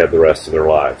over their head the rest of their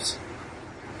lives.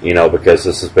 Because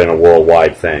this has been a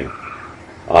worldwide thing.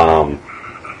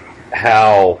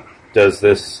 How is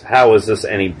this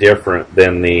any different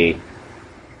than the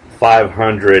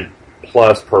 500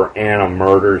 plus per annum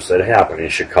murders that happen in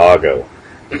Chicago?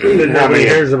 Nobody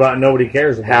cares about.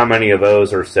 How many of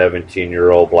those are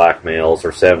 17-year-old black males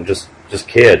or just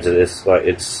kids? It's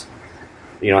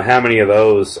how many of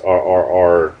those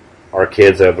are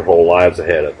kids that have their whole lives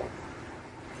ahead of them?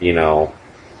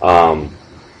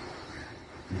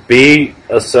 Be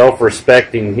a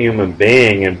self-respecting human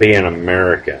being and be an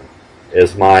American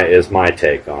is my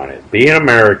take on it. Be an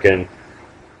American.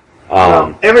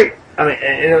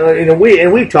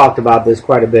 We've talked about this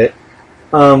quite a bit.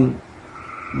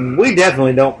 We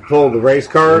definitely don't pull the race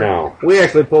card. No. We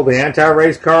actually pull the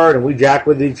anti-race card, and we jack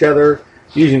with each other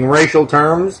using racial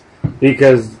terms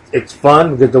because it's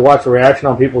fun to watch the reaction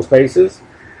on people's faces.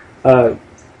 I'm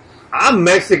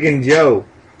Mexican Joe.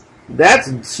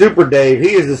 That's Super Dave.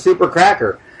 He is the Super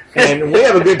Cracker. And we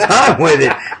have a good time with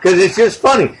it because it's just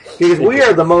funny. Because we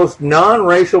are the most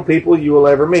non-racial people you will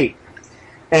ever meet.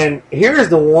 And here's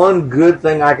the one good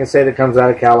thing I can say that comes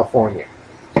out of California.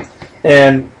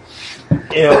 And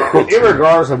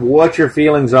irregardless of what your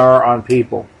feelings are on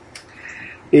people,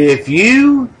 if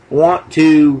you want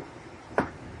to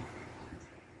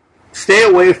stay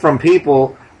away from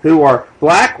people who are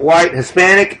black, white,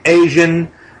 Hispanic,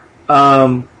 Asian,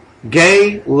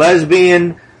 gay,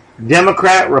 lesbian,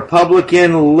 Democrat,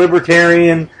 Republican,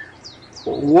 Libertarian,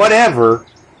 whatever,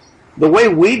 the way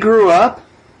we grew up,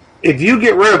 if you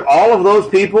get rid of all of those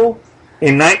people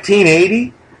in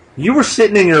 1980, you were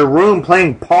sitting in your room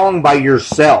playing Pong by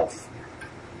yourself.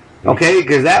 Okay?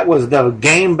 Because that was the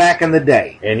game back in the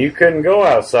day. And you couldn't go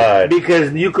outside.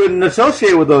 Because you couldn't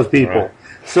associate with those people. Right.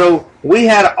 So we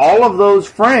had all of those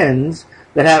friends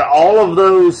that had all of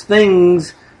those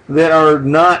things that are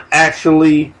not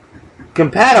actually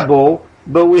compatible,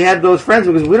 but we had those friends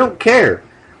because we don't care.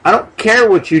 I don't care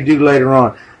what you do later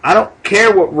on. I don't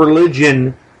care what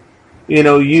religion, you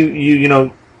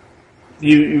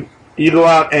go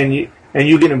out and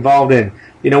you get involved in.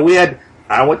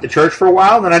 I went to church for a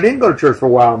while, then I didn't go to church for a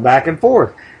while, and back and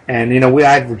forth. And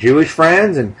I had Jewish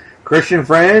friends and Christian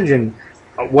friends and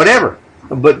whatever.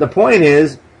 But the point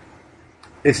is,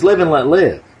 it's live and let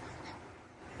live.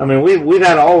 I mean, we've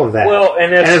had all of that. Well,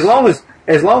 and as long as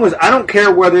I don't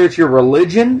care whether it's your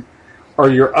religion or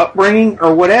your upbringing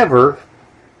or whatever,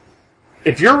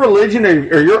 if your religion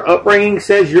or your upbringing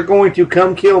says you're going to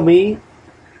come kill me,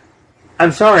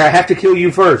 I'm sorry, I have to kill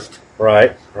you first.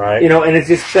 Right. And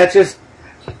that's just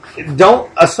don't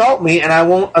assault me, and I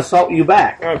won't assault you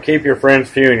back. Well, keep your friends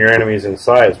few and your enemies in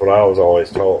sight is what I was always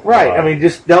told. Right. I mean,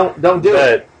 just don't do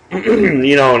it.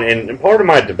 And part of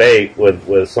my debate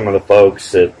with some of the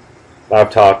folks that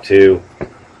I've talked to,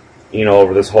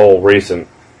 over this whole recent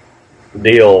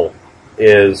deal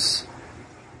is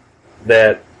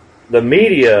that the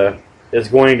media is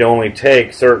going to only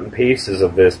take certain pieces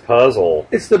of this puzzle.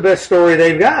 It's the best story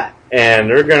they've got. And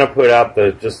they're going to put out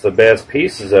just the best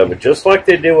pieces of it, just like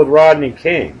they did with Rodney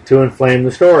King. To inflame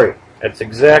the story. That's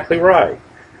exactly right.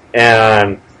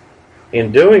 And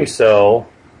in doing so,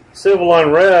 civil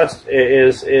unrest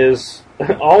is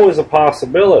always a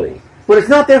possibility. But it's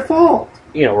not their fault.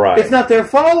 Right. It's not their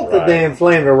fault that they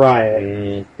inflamed a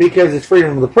riot because it's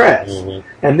freedom of the press.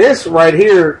 And this right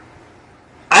here,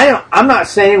 I'm not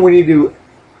saying we need to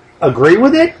agree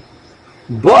with it,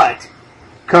 but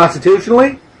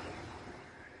constitutionally,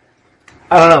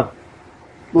 I don't know.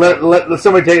 Let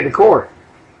somebody take it to court.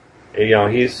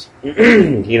 He's,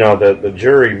 the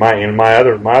jury. My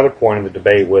other point of the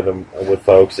debate with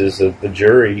folks is that the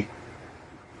jury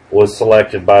was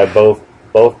selected by both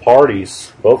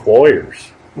parties, both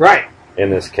lawyers, right, in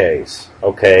this case.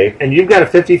 Okay, and you've got a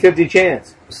 50-50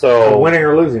 chance of winning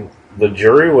or losing. The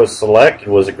jury was selected,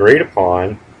 was agreed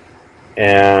upon,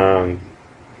 and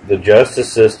the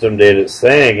justice system did its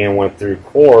thing and went through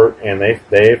court, and they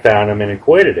found him and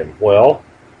acquitted him. Well,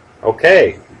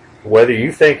 okay. Whether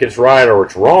you think it's right or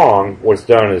it's wrong, what's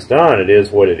done is done. It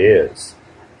is what it is.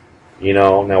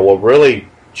 Now what really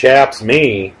chaps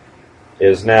me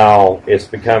is now it's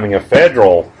becoming a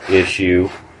federal issue,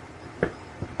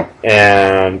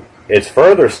 and it's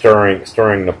further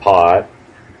stirring the pot.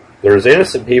 There's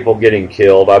innocent people getting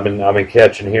killed. I've been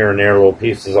catching here and there little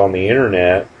pieces on the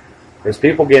internet. There's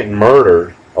people getting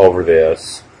murdered over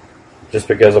this just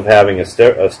because of having a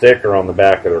sticker on the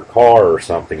back of their car or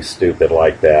something stupid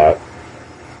like that.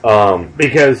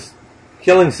 Because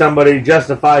killing somebody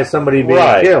justifies somebody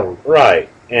being killed. Right.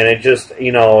 And it just,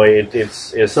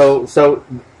 it's... So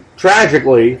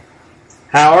tragically,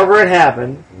 however it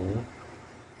happened,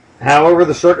 however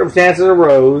the circumstances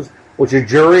arose, which a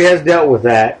jury has dealt with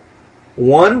that,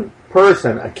 one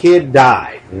person, a kid,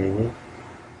 died. And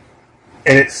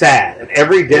it's sad. And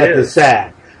every death is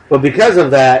sad. But because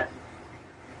of that,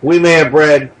 we may have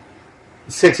bred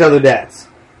 6 other deaths.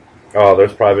 Oh,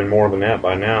 there's probably been more than that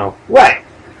by now. Right.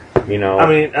 I mean,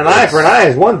 an eye for an eye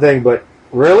is one thing, but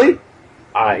really?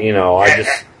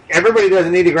 Everybody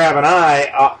doesn't need to grab an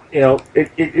eye.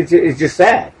 It's just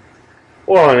sad.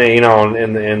 Well,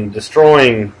 and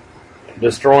destroying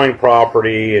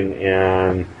property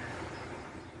and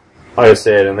like I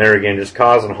said, and there again, just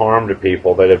causing harm to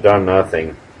people that have done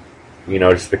nothing.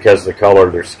 Just because of the color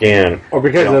of their skin. Or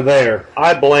because they're there.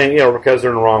 I blame, because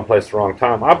they're in the wrong place at the wrong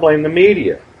time. I blame the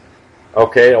media.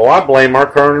 Okay? Well, I blame our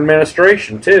current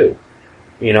administration, too.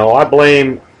 I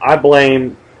blame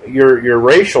your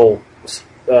racial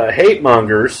hate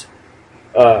mongers,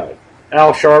 Al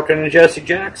Sharpton and Jesse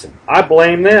Jackson. I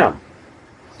blame them.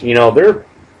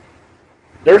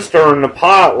 They're stirring the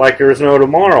pot like there's no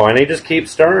tomorrow, and they just keep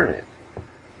stirring it.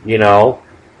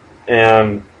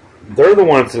 And they're the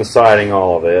ones inciting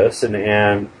all of this,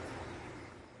 and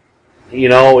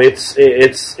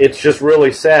it's just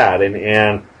really sad,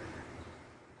 and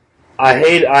I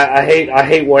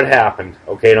hate what happened.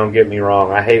 Okay, don't get me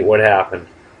wrong, I hate what happened,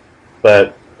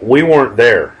 but we weren't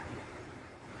there.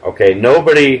 Okay,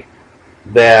 nobody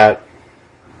that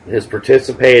is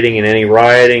participating in any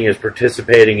rioting, is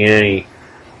participating in any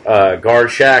guard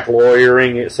shack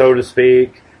lawyering, so to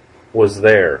speak, was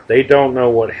there. They don't know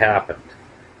what happened.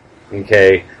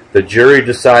 Okay, the jury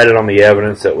decided on the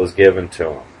evidence that was given to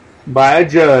them by a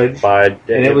judge, and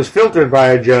it was filtered by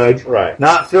a judge, right?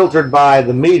 Not filtered by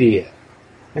the media,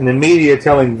 and the media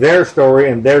telling their story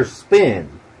and their spin,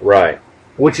 right?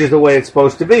 Which is the way it's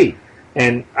supposed to be.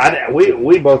 And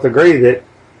we both agree that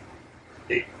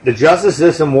the justice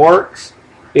system works.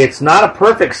 It's not a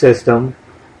perfect system,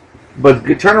 but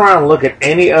turn around and look at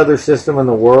any other system in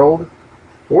the world.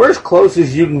 We're as close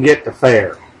as you can get to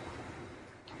fair.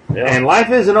 Yeah. And life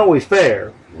isn't always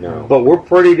fair. No. But we're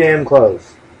pretty damn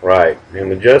close. Right. And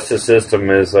the justice system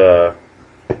is, there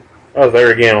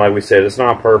again, like we said, it's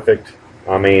not perfect.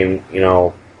 I mean,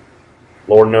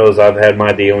 Lord knows I've had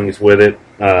my dealings with it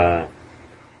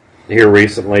here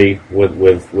recently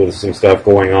with some stuff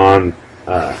going on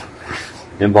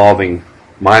involving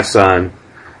my son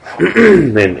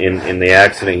in the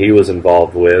accident he was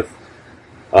involved with.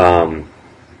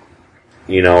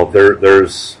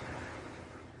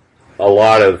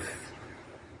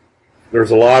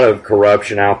 There's a lot of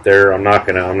corruption out there. I'm not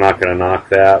gonna knock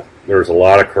that. There's a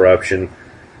lot of corruption,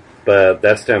 but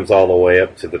that stems all the way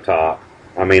up to the top.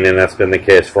 I mean, and that's been the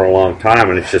case for a long time,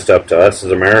 and it's just up to us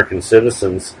as American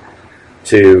citizens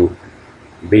to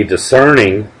be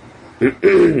discerning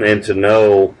and to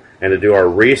know and to do our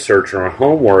research and our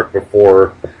homework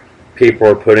before people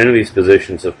are put into these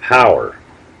positions of power.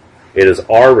 It is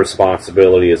our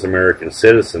responsibility as American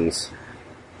citizens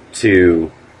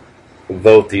to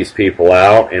vote these people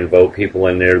out and vote people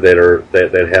in there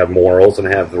that have morals and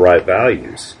have the right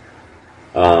values.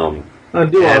 And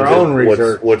do our own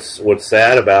research. What's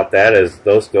sad about that is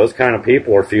those kind of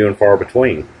people are few and far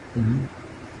between. Mm-hmm.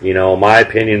 In my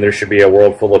opinion, there should be a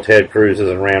world full of Ted Cruz's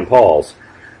and Rand Pauls,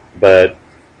 but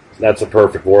that's a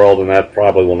perfect world, and that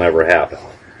probably will never happen.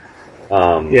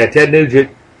 Ted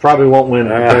Nugent probably won't win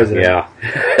president. Yeah.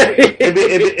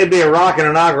 it'd be a rocking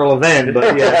inaugural event,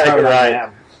 but yeah, probably not gonna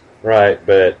happen. Right,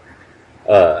 but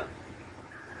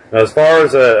as far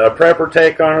as a prepper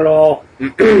take on it all,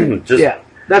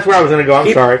 that's where I was going to go.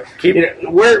 I'm sorry.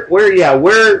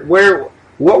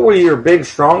 What were your big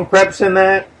strong preps in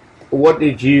that? What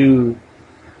did you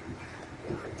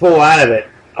pull out of it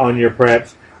on your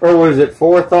preps, or was it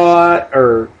forethought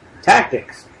or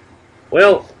tactics?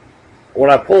 Well, what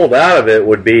I pulled out of it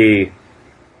would be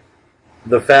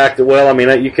the fact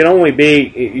that, you can only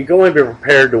be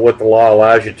prepared to what the law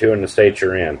allows you to in the state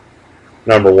you're in.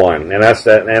 Number one, and that's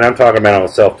that. And I'm talking about on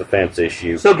a self-defense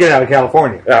issue. So get out of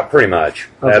California. Pretty much.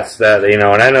 Okay. That's that. And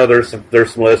I know there's some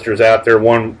listeners out there.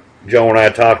 One, Joe and I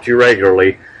talk to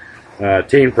regularly.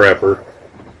 Teen prepper.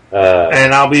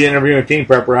 And I'll be interviewing a teen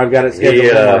prepper. I've got it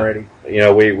scheduled already.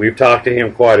 We've talked to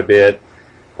him quite a bit.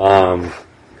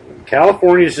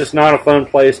 California is just not a fun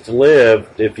place to live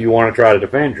if you want to try to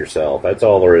defend yourself. That's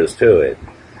all there is to it.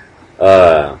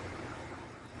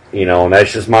 And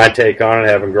that's just my take on it,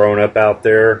 having grown up out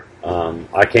there.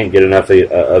 I can't get enough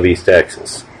of East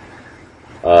Texas.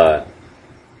 But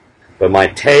my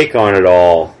take on it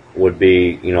all would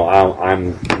be,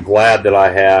 I'm glad that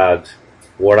I had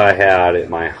what I had at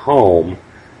my home.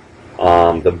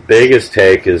 The biggest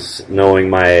take is knowing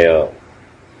my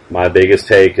biggest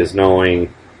take is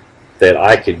knowing that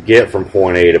I could get from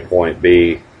point A to point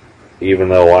B, even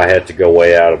though I had to go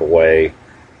way out of the way,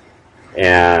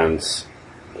 and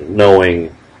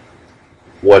knowing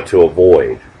what to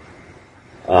avoid.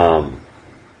 My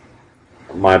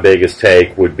biggest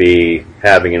take would be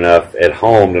having enough at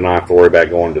home to not have to worry about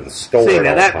going to the store. See,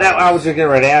 now that I was just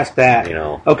getting ready to ask that.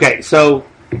 Okay, so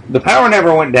the power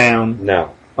never went down.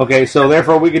 No. Okay, so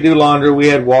therefore we could do laundry, we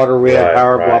had water, we had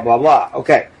power, blah, blah, blah.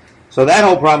 Okay, so that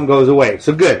whole problem goes away.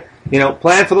 So good.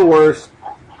 Plan for the worst,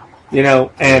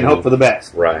 and hope for the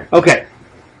best. Right. Okay.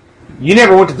 You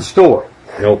never went to the store.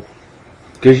 Nope.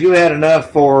 Because you had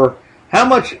enough for how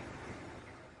much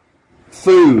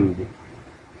food?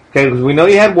 Okay, because we know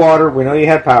you had water, we know you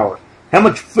had power. How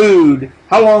much food,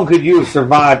 how long could you have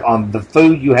survived on the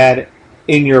food you had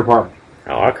in your apartment?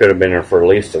 Oh, I could have been there for at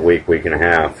least a week and a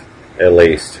half, at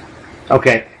least.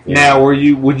 Okay. Now,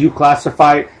 would you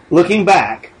classify, looking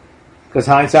back, because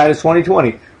hindsight is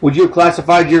 20/20, would you have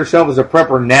classified yourself as a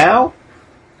prepper now,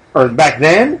 or back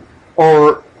then,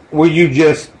 or were you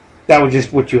that was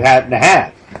just what you had to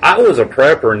have? I was a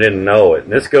prepper and didn't know it.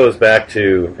 And this goes back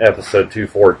to episode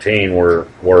 214 where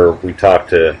we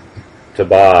talked to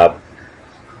Bob.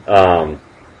 The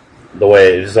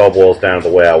way it just all boils down to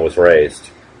the way I was raised.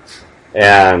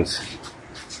 And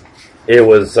it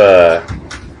was a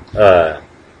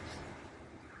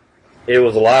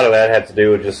lot of that had to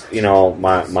do with just,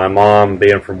 my mom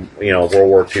being from, World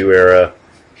War II era.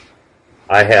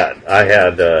 I had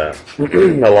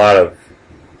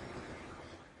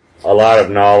a lot of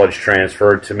knowledge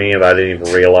transferred to me, and I didn't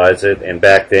even realize it. And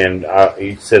back then,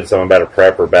 you said something about a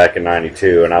prepper back in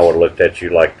 '92, and I would have looked at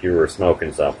you like you were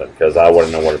smoking something because I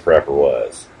wouldn't know what a prepper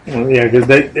was. Yeah, because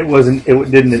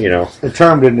the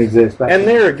term didn't exist back then. And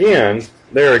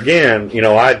there again,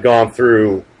 I'd gone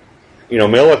through,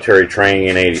 military training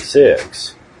in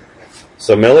 '86,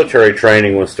 so military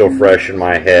training was still fresh in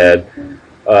my head.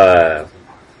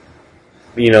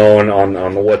 And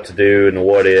on the what to do and the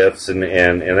what ifs and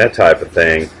that type of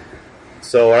thing.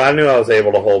 So I knew I was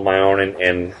able to hold my own,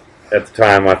 and at the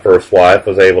time my first wife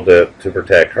was able to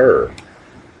protect her.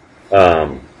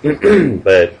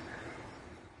 But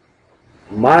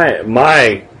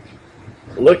my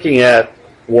looking at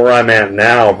where I'm at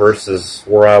now versus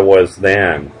where I was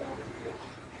then,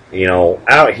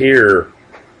 out here,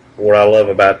 what I love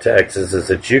about Texas is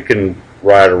that you can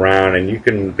ride around and you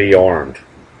can be armed.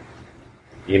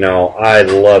 I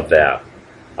love that.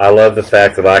 I love the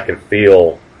fact that I can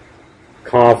feel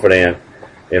confident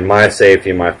in my safety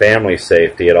and my family's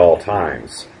safety at all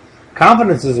times.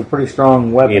 Confidence is a pretty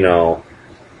strong weapon.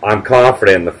 I'm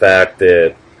confident in the fact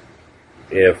that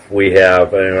if we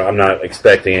have, I'm not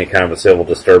expecting any kind of a civil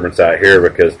disturbance out here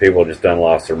because people just done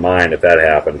lost their mind if that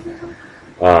happened.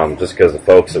 Just because the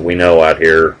folks that we know out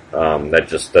here,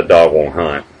 that dog won't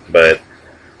hunt. But,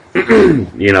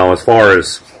 as far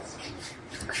as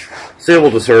civil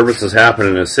disturbances happen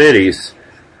in the cities,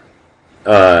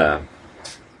 the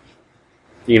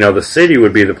city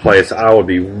would be the place I would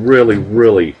be really,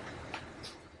 really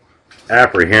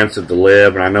apprehensive to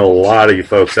live. And I know a lot of you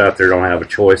folks out there don't have a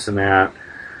choice in that.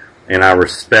 And I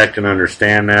respect and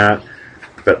understand that.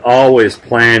 But always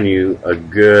plan you a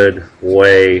good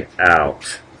way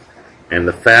out. And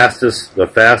the fastest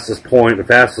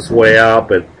way out,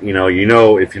 but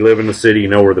if you live in the city, you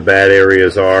know where the bad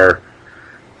areas are.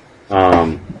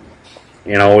 And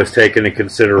always take into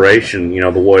consideration,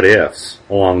 the what ifs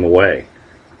along the way.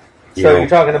 You're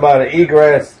talking about an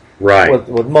egress, right?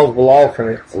 With multiple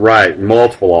alternates, right?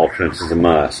 Multiple alternates is a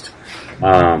must.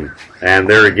 And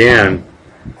there again,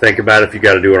 think about if you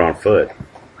got to do it on foot.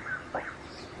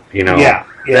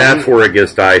 That's where it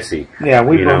gets dicey. Yeah,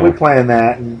 we plan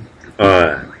that. And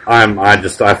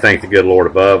I thank the good Lord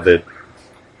above that.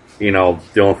 The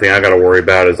only thing I got to worry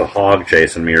about is a hog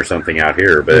chasing me or something out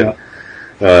here. But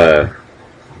the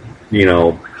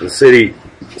city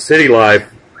life,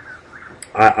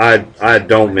 I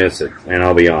don't miss it, and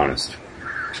I'll be honest,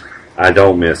 I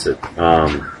don't miss it.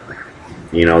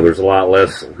 There's a lot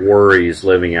less worries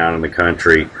living out in the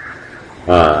country,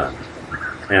 and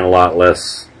a lot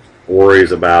less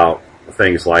worries about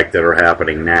things like that are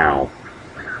happening now.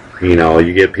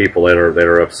 You get people that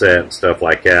are upset and stuff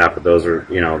like that, but those are,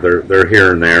 they're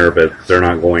here and there, but they're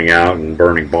not going out and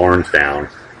burning barns down.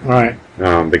 Right.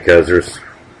 Because there's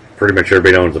pretty much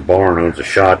everybody owns a barn, owns a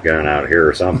shotgun out here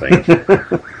or something.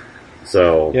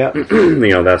 So,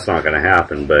 that's not going to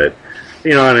happen. But,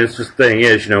 and it's just the thing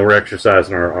is, we're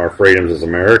exercising our freedoms as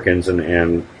Americans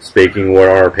and speaking what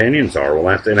our opinions are.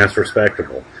 Well, that's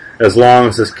respectable. As long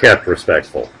as it's kept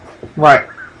respectful. Right.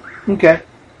 Okay.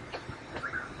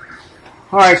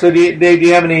 All right, so Dave, do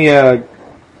you have any,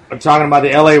 talking about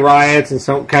the LA riots and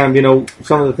some kind of,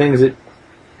 some of the things that,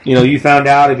 you found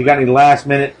out? Have you got any last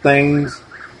minute things?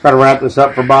 Try to wrap this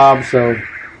up for Bob so it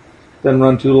doesn't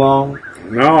run too long.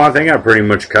 No, I think I pretty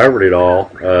much covered it all.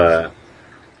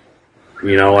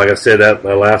 Like I said, that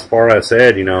the last part I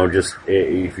said, just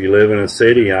if you live in a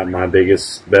city, my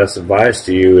best advice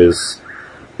to you is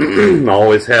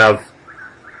always have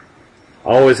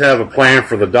a plan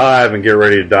for the dive and get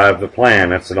ready to dive the plan.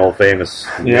 That's an old famous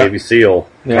Navy SEAL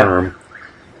term.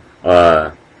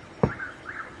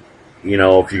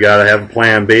 If you got to have a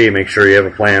plan B, make sure you have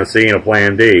a plan C and a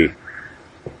plan D.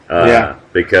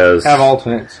 Because have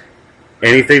alternates.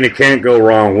 Anything that can't go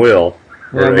wrong will.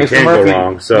 Or it can't go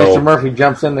wrong. So Mr. Murphy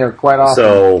jumps in there quite often.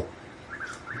 So,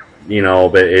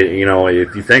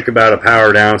 if you think about a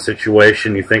power down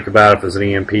situation, you think about if there's an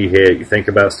EMP hit, you think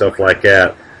about stuff like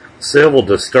that. Civil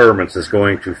disturbance is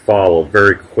going to follow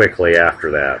very quickly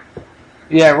after that.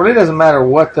 Yeah, it really doesn't matter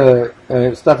what the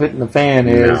stuff hitting the fan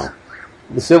is. No.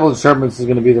 The civil disturbance is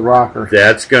going to be the rocker.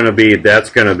 That's going to be a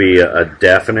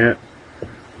definite,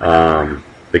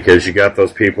 because you got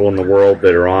those people in the world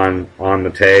that are on the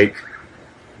take,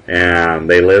 and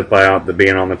they live by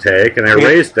being on the take, and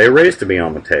they raised to be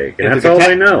on the take, and that's all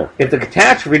they know. If the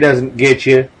catastrophe doesn't get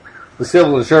you, the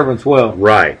civil disturbance will.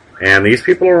 Right. And these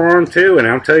people are armed too, and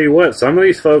I'll tell you what, some of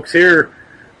these folks that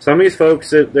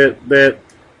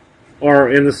are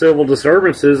in the civil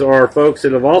disturbances are folks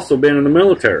that have also been in the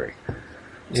military.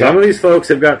 Some of these folks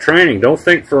have got training. Don't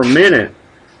think for a minute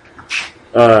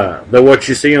that what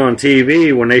you see on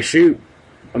TV when they shoot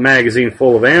a magazine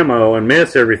full of ammo and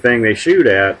miss everything they shoot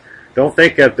at, don't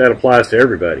think that applies to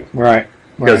everybody. Right.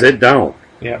 Because it don't.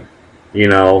 Yeah.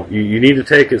 You need to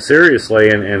take it seriously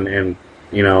and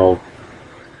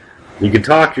you can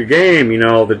talk your game,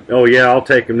 I'll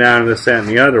take them down to this, that, and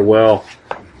the other. Well,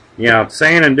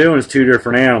 saying and doing is two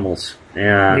different animals.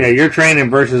 And you're training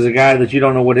versus a guy that you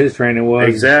don't know what his training was.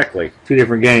 Exactly. Two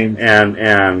different games. And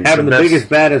having the biggest,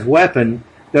 baddest weapon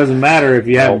doesn't matter if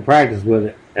you haven't practiced with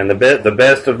it. And the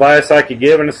best advice I could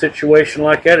give in a situation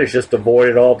like that is just avoid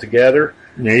it altogether.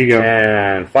 There you go.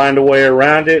 And find a way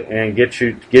around it and get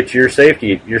to your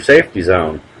safety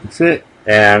zone. That's it.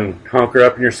 And hunker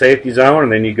up in your safety zone,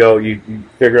 and then you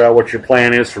figure out what your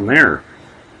plan is from there.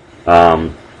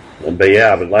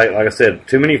 But like I said,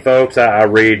 too many folks. I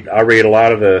read a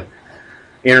lot of the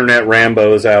internet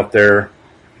Rambos out there.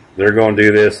 They're going to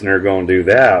do this and they're going to do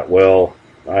that. Well,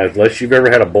 unless you've ever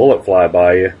had a bullet fly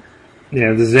by you,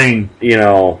 the zing,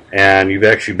 and you've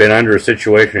actually been under a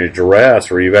situation of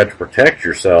duress where you've had to protect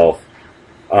yourself,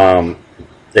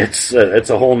 it's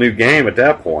a whole new game at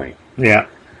that point. Yeah.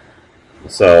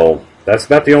 So that's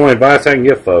about the only advice I can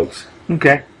give folks.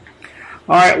 Okay.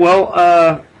 All right.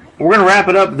 Well, we're going to wrap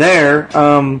it up there.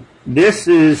 This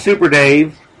is Super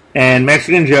Dave and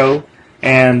Mexican Joe,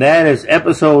 and that is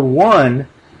episode 1.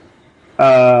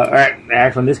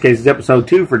 Actually, in this case, it's episode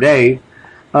 2 for Dave.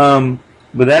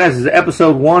 But that is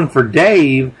episode 1 for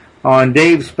Dave on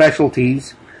Dave's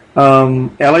Specialties,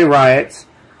 LA Riots.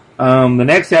 The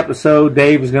next episode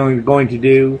Dave is going to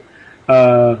do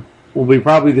will be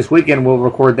probably this weekend. We'll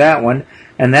record that one,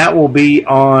 and that will be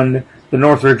on the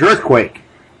Northridge earthquake,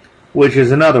 which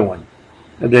is another one.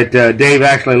 that Dave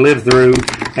actually lived through,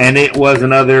 and it was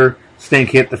another stink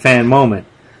hit the fan moment.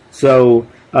 So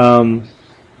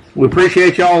we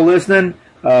appreciate y'all listening.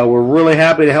 We're really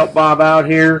happy to help Bob out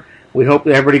here. We hope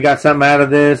that everybody got something out of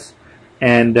this.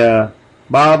 And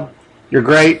Bob, you're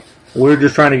great. We're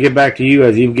just trying to give back to you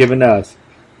as you've given to us.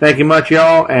 Thank you much,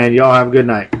 y'all, and y'all have a good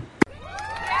night.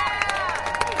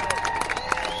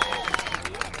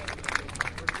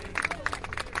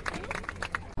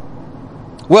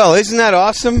 Well, isn't that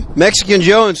awesome? Mexican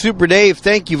Joe and Super Dave,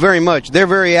 thank you very much. They're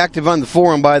very active on the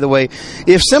forum, by the way.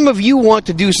 If some of you want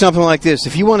to do something like this,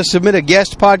 if you want to submit a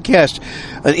guest podcast,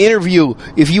 an interview,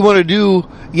 if you want to do,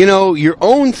 your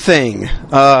own thing,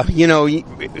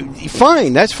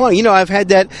 fine, that's fine. I've had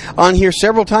that on here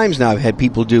several times now. I've had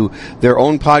people do their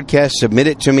own podcast, submit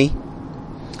it to me,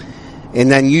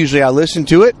 and then usually I listen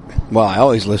to it. Well, I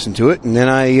always listen to it, and then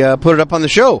I put it up on the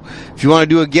show. If you want to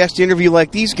do a guest interview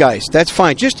like these guys, that's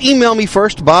fine. Just email me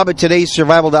first,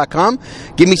 bob@todaysurvival.com.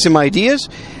 Give me some ideas,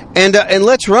 and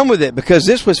let's run with it, because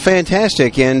this was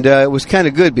fantastic, and it was kind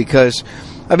of good, because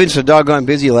I've been so doggone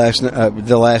busy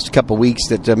the last couple weeks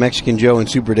that Mexican Joe and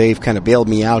Super Dave kind of bailed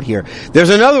me out here. There's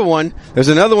another one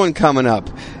coming up.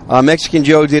 Mexican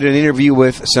Joe did an interview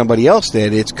with somebody else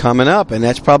that it's coming up, and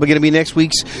that's probably going to be next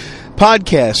week's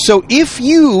podcast. So if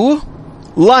you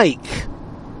like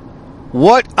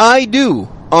what I do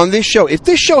on this show, if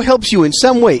this show helps you in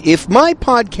some way, if my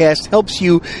podcast helps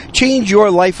you change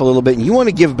your life a little bit and you want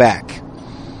to give back,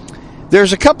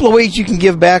 there's a couple of ways you can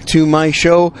give back to my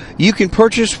show. You can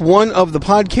purchase one of the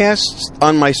podcasts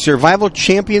on my Survival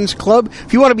Champions Club.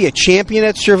 If you want to be a champion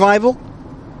at survival,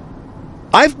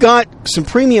 I've got some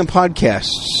premium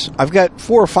podcasts. I've got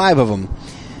 4 or 5 of them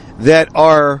that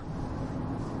are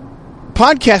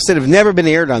podcasts that have never been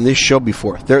aired on this show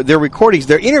before. They're recordings,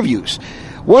 they're interviews.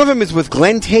 One of them is with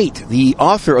Glenn Tate, the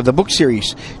author of the book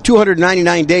series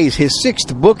 299 Days. His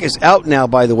 6th book is out now,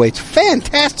 by the way. It's a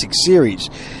fantastic series.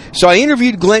 So I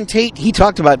interviewed Glenn Tate. He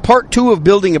talked about part 2 of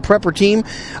building a prepper team.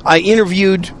 I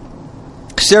interviewed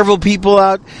several people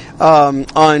out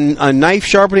on knife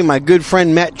sharpening. My good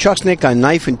friend Matt Chusnick on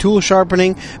knife and tool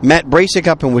sharpening. Matt Brasic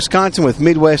up in Wisconsin with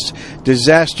Midwest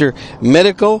Disaster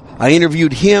Medical. I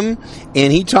interviewed him,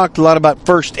 and he talked a lot about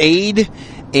first aid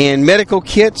and medical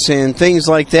kits and things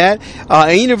like that.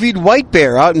 I interviewed White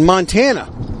Bear out in Montana.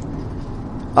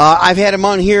 I've had him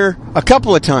on here a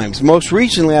couple of times. Most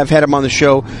recently, I've had him on the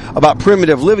show about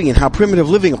primitive living and how primitive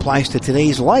living applies to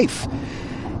today's life.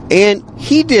 And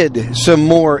he did some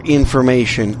more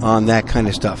information on that kind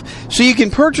of stuff. So you can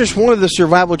purchase one of the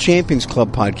Survival Champions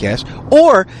Club podcasts,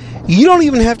 or you don't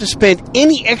even have to spend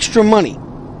any extra money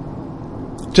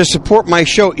to support my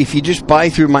show if you just buy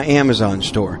through my Amazon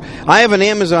store. I have an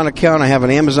Amazon account. I have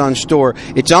an Amazon store.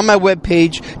 It's on my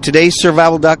webpage,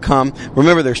 todaysurvival.com.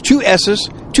 Remember, there's 2 S's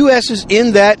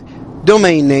in that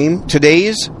domain name,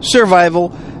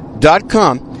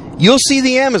 todaysurvival.com. You'll see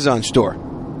the Amazon store.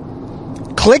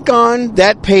 Click on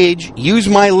that page, use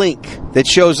my link that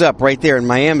shows up right there in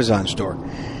my Amazon store.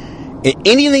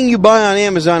 Anything you buy on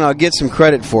Amazon, I'll get some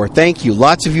credit for. Thank you.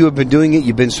 Lots of you have been doing it.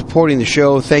 You've been supporting the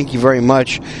show. Thank you very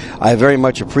much. I very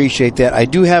much appreciate that. I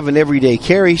do have an everyday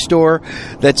carry store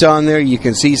that's on there. You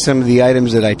can see some of the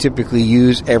items that I typically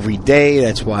use every day.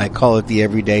 That's why I call it the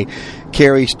everyday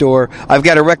carry store. I've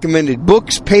got a recommended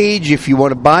books page if you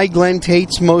want to buy Glenn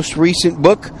Tate's most recent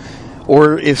book,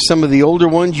 or if some of the older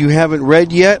ones you haven't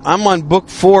read yet. I'm on book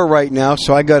 4 right now,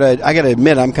 so I gotta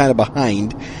admit I'm kind of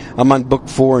behind. I'm on book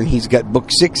 4, and he's got book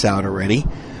 6 out already.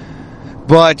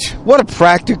 But what a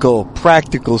practical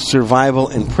survival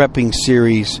and prepping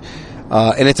series.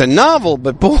 And it's a novel,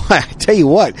 but boy, I tell you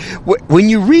what, when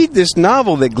you read this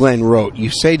novel that Glenn wrote, you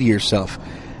say to yourself,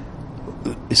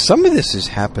 some of this is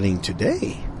happening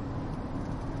today.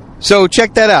 So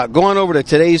check that out. Go on over to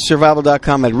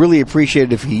todaysurvival.com. I'd really appreciate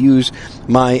it if you use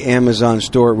my Amazon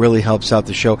store. It really helps out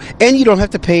the show. And you don't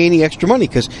have to pay any extra money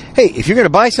because, hey, if you're going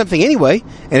to buy something anyway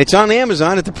and it's on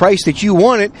Amazon at the price that you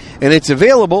want it and it's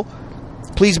available,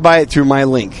 please buy it through my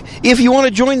link. If you want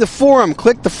to join the forum,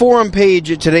 click the forum page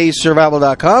at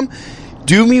todaysurvival.com.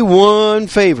 Do me one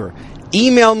favor.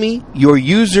 Email me your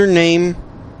username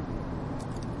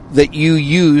that you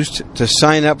used to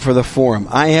sign up for the forum.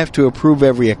 I have to approve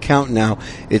every account now.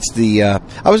 It's the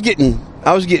I was getting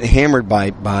hammered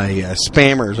by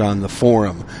spammers on the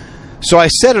forum, so I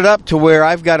set it up to where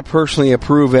I've got to personally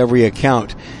approve every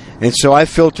account, and so I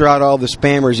filter out all the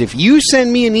spammers. If you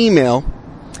send me an email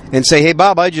and say, "Hey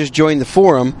Bob, I just joined the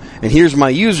forum and here's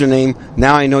my username,"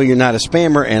 now I know you're not a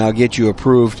spammer, and I'll get you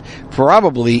approved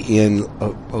probably in a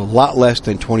lot less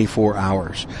than 24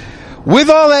 hours.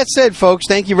 With all that said, folks,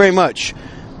 thank you very much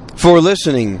for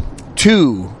listening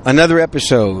to another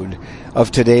episode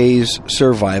of today's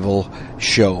survival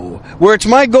show, where it's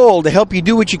my goal to help you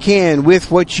do what you can with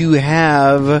what you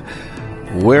have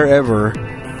wherever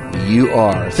you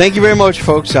are. Thank you very much,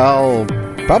 folks. I'll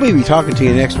probably be talking to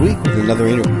you next week with another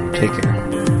interview. Take care.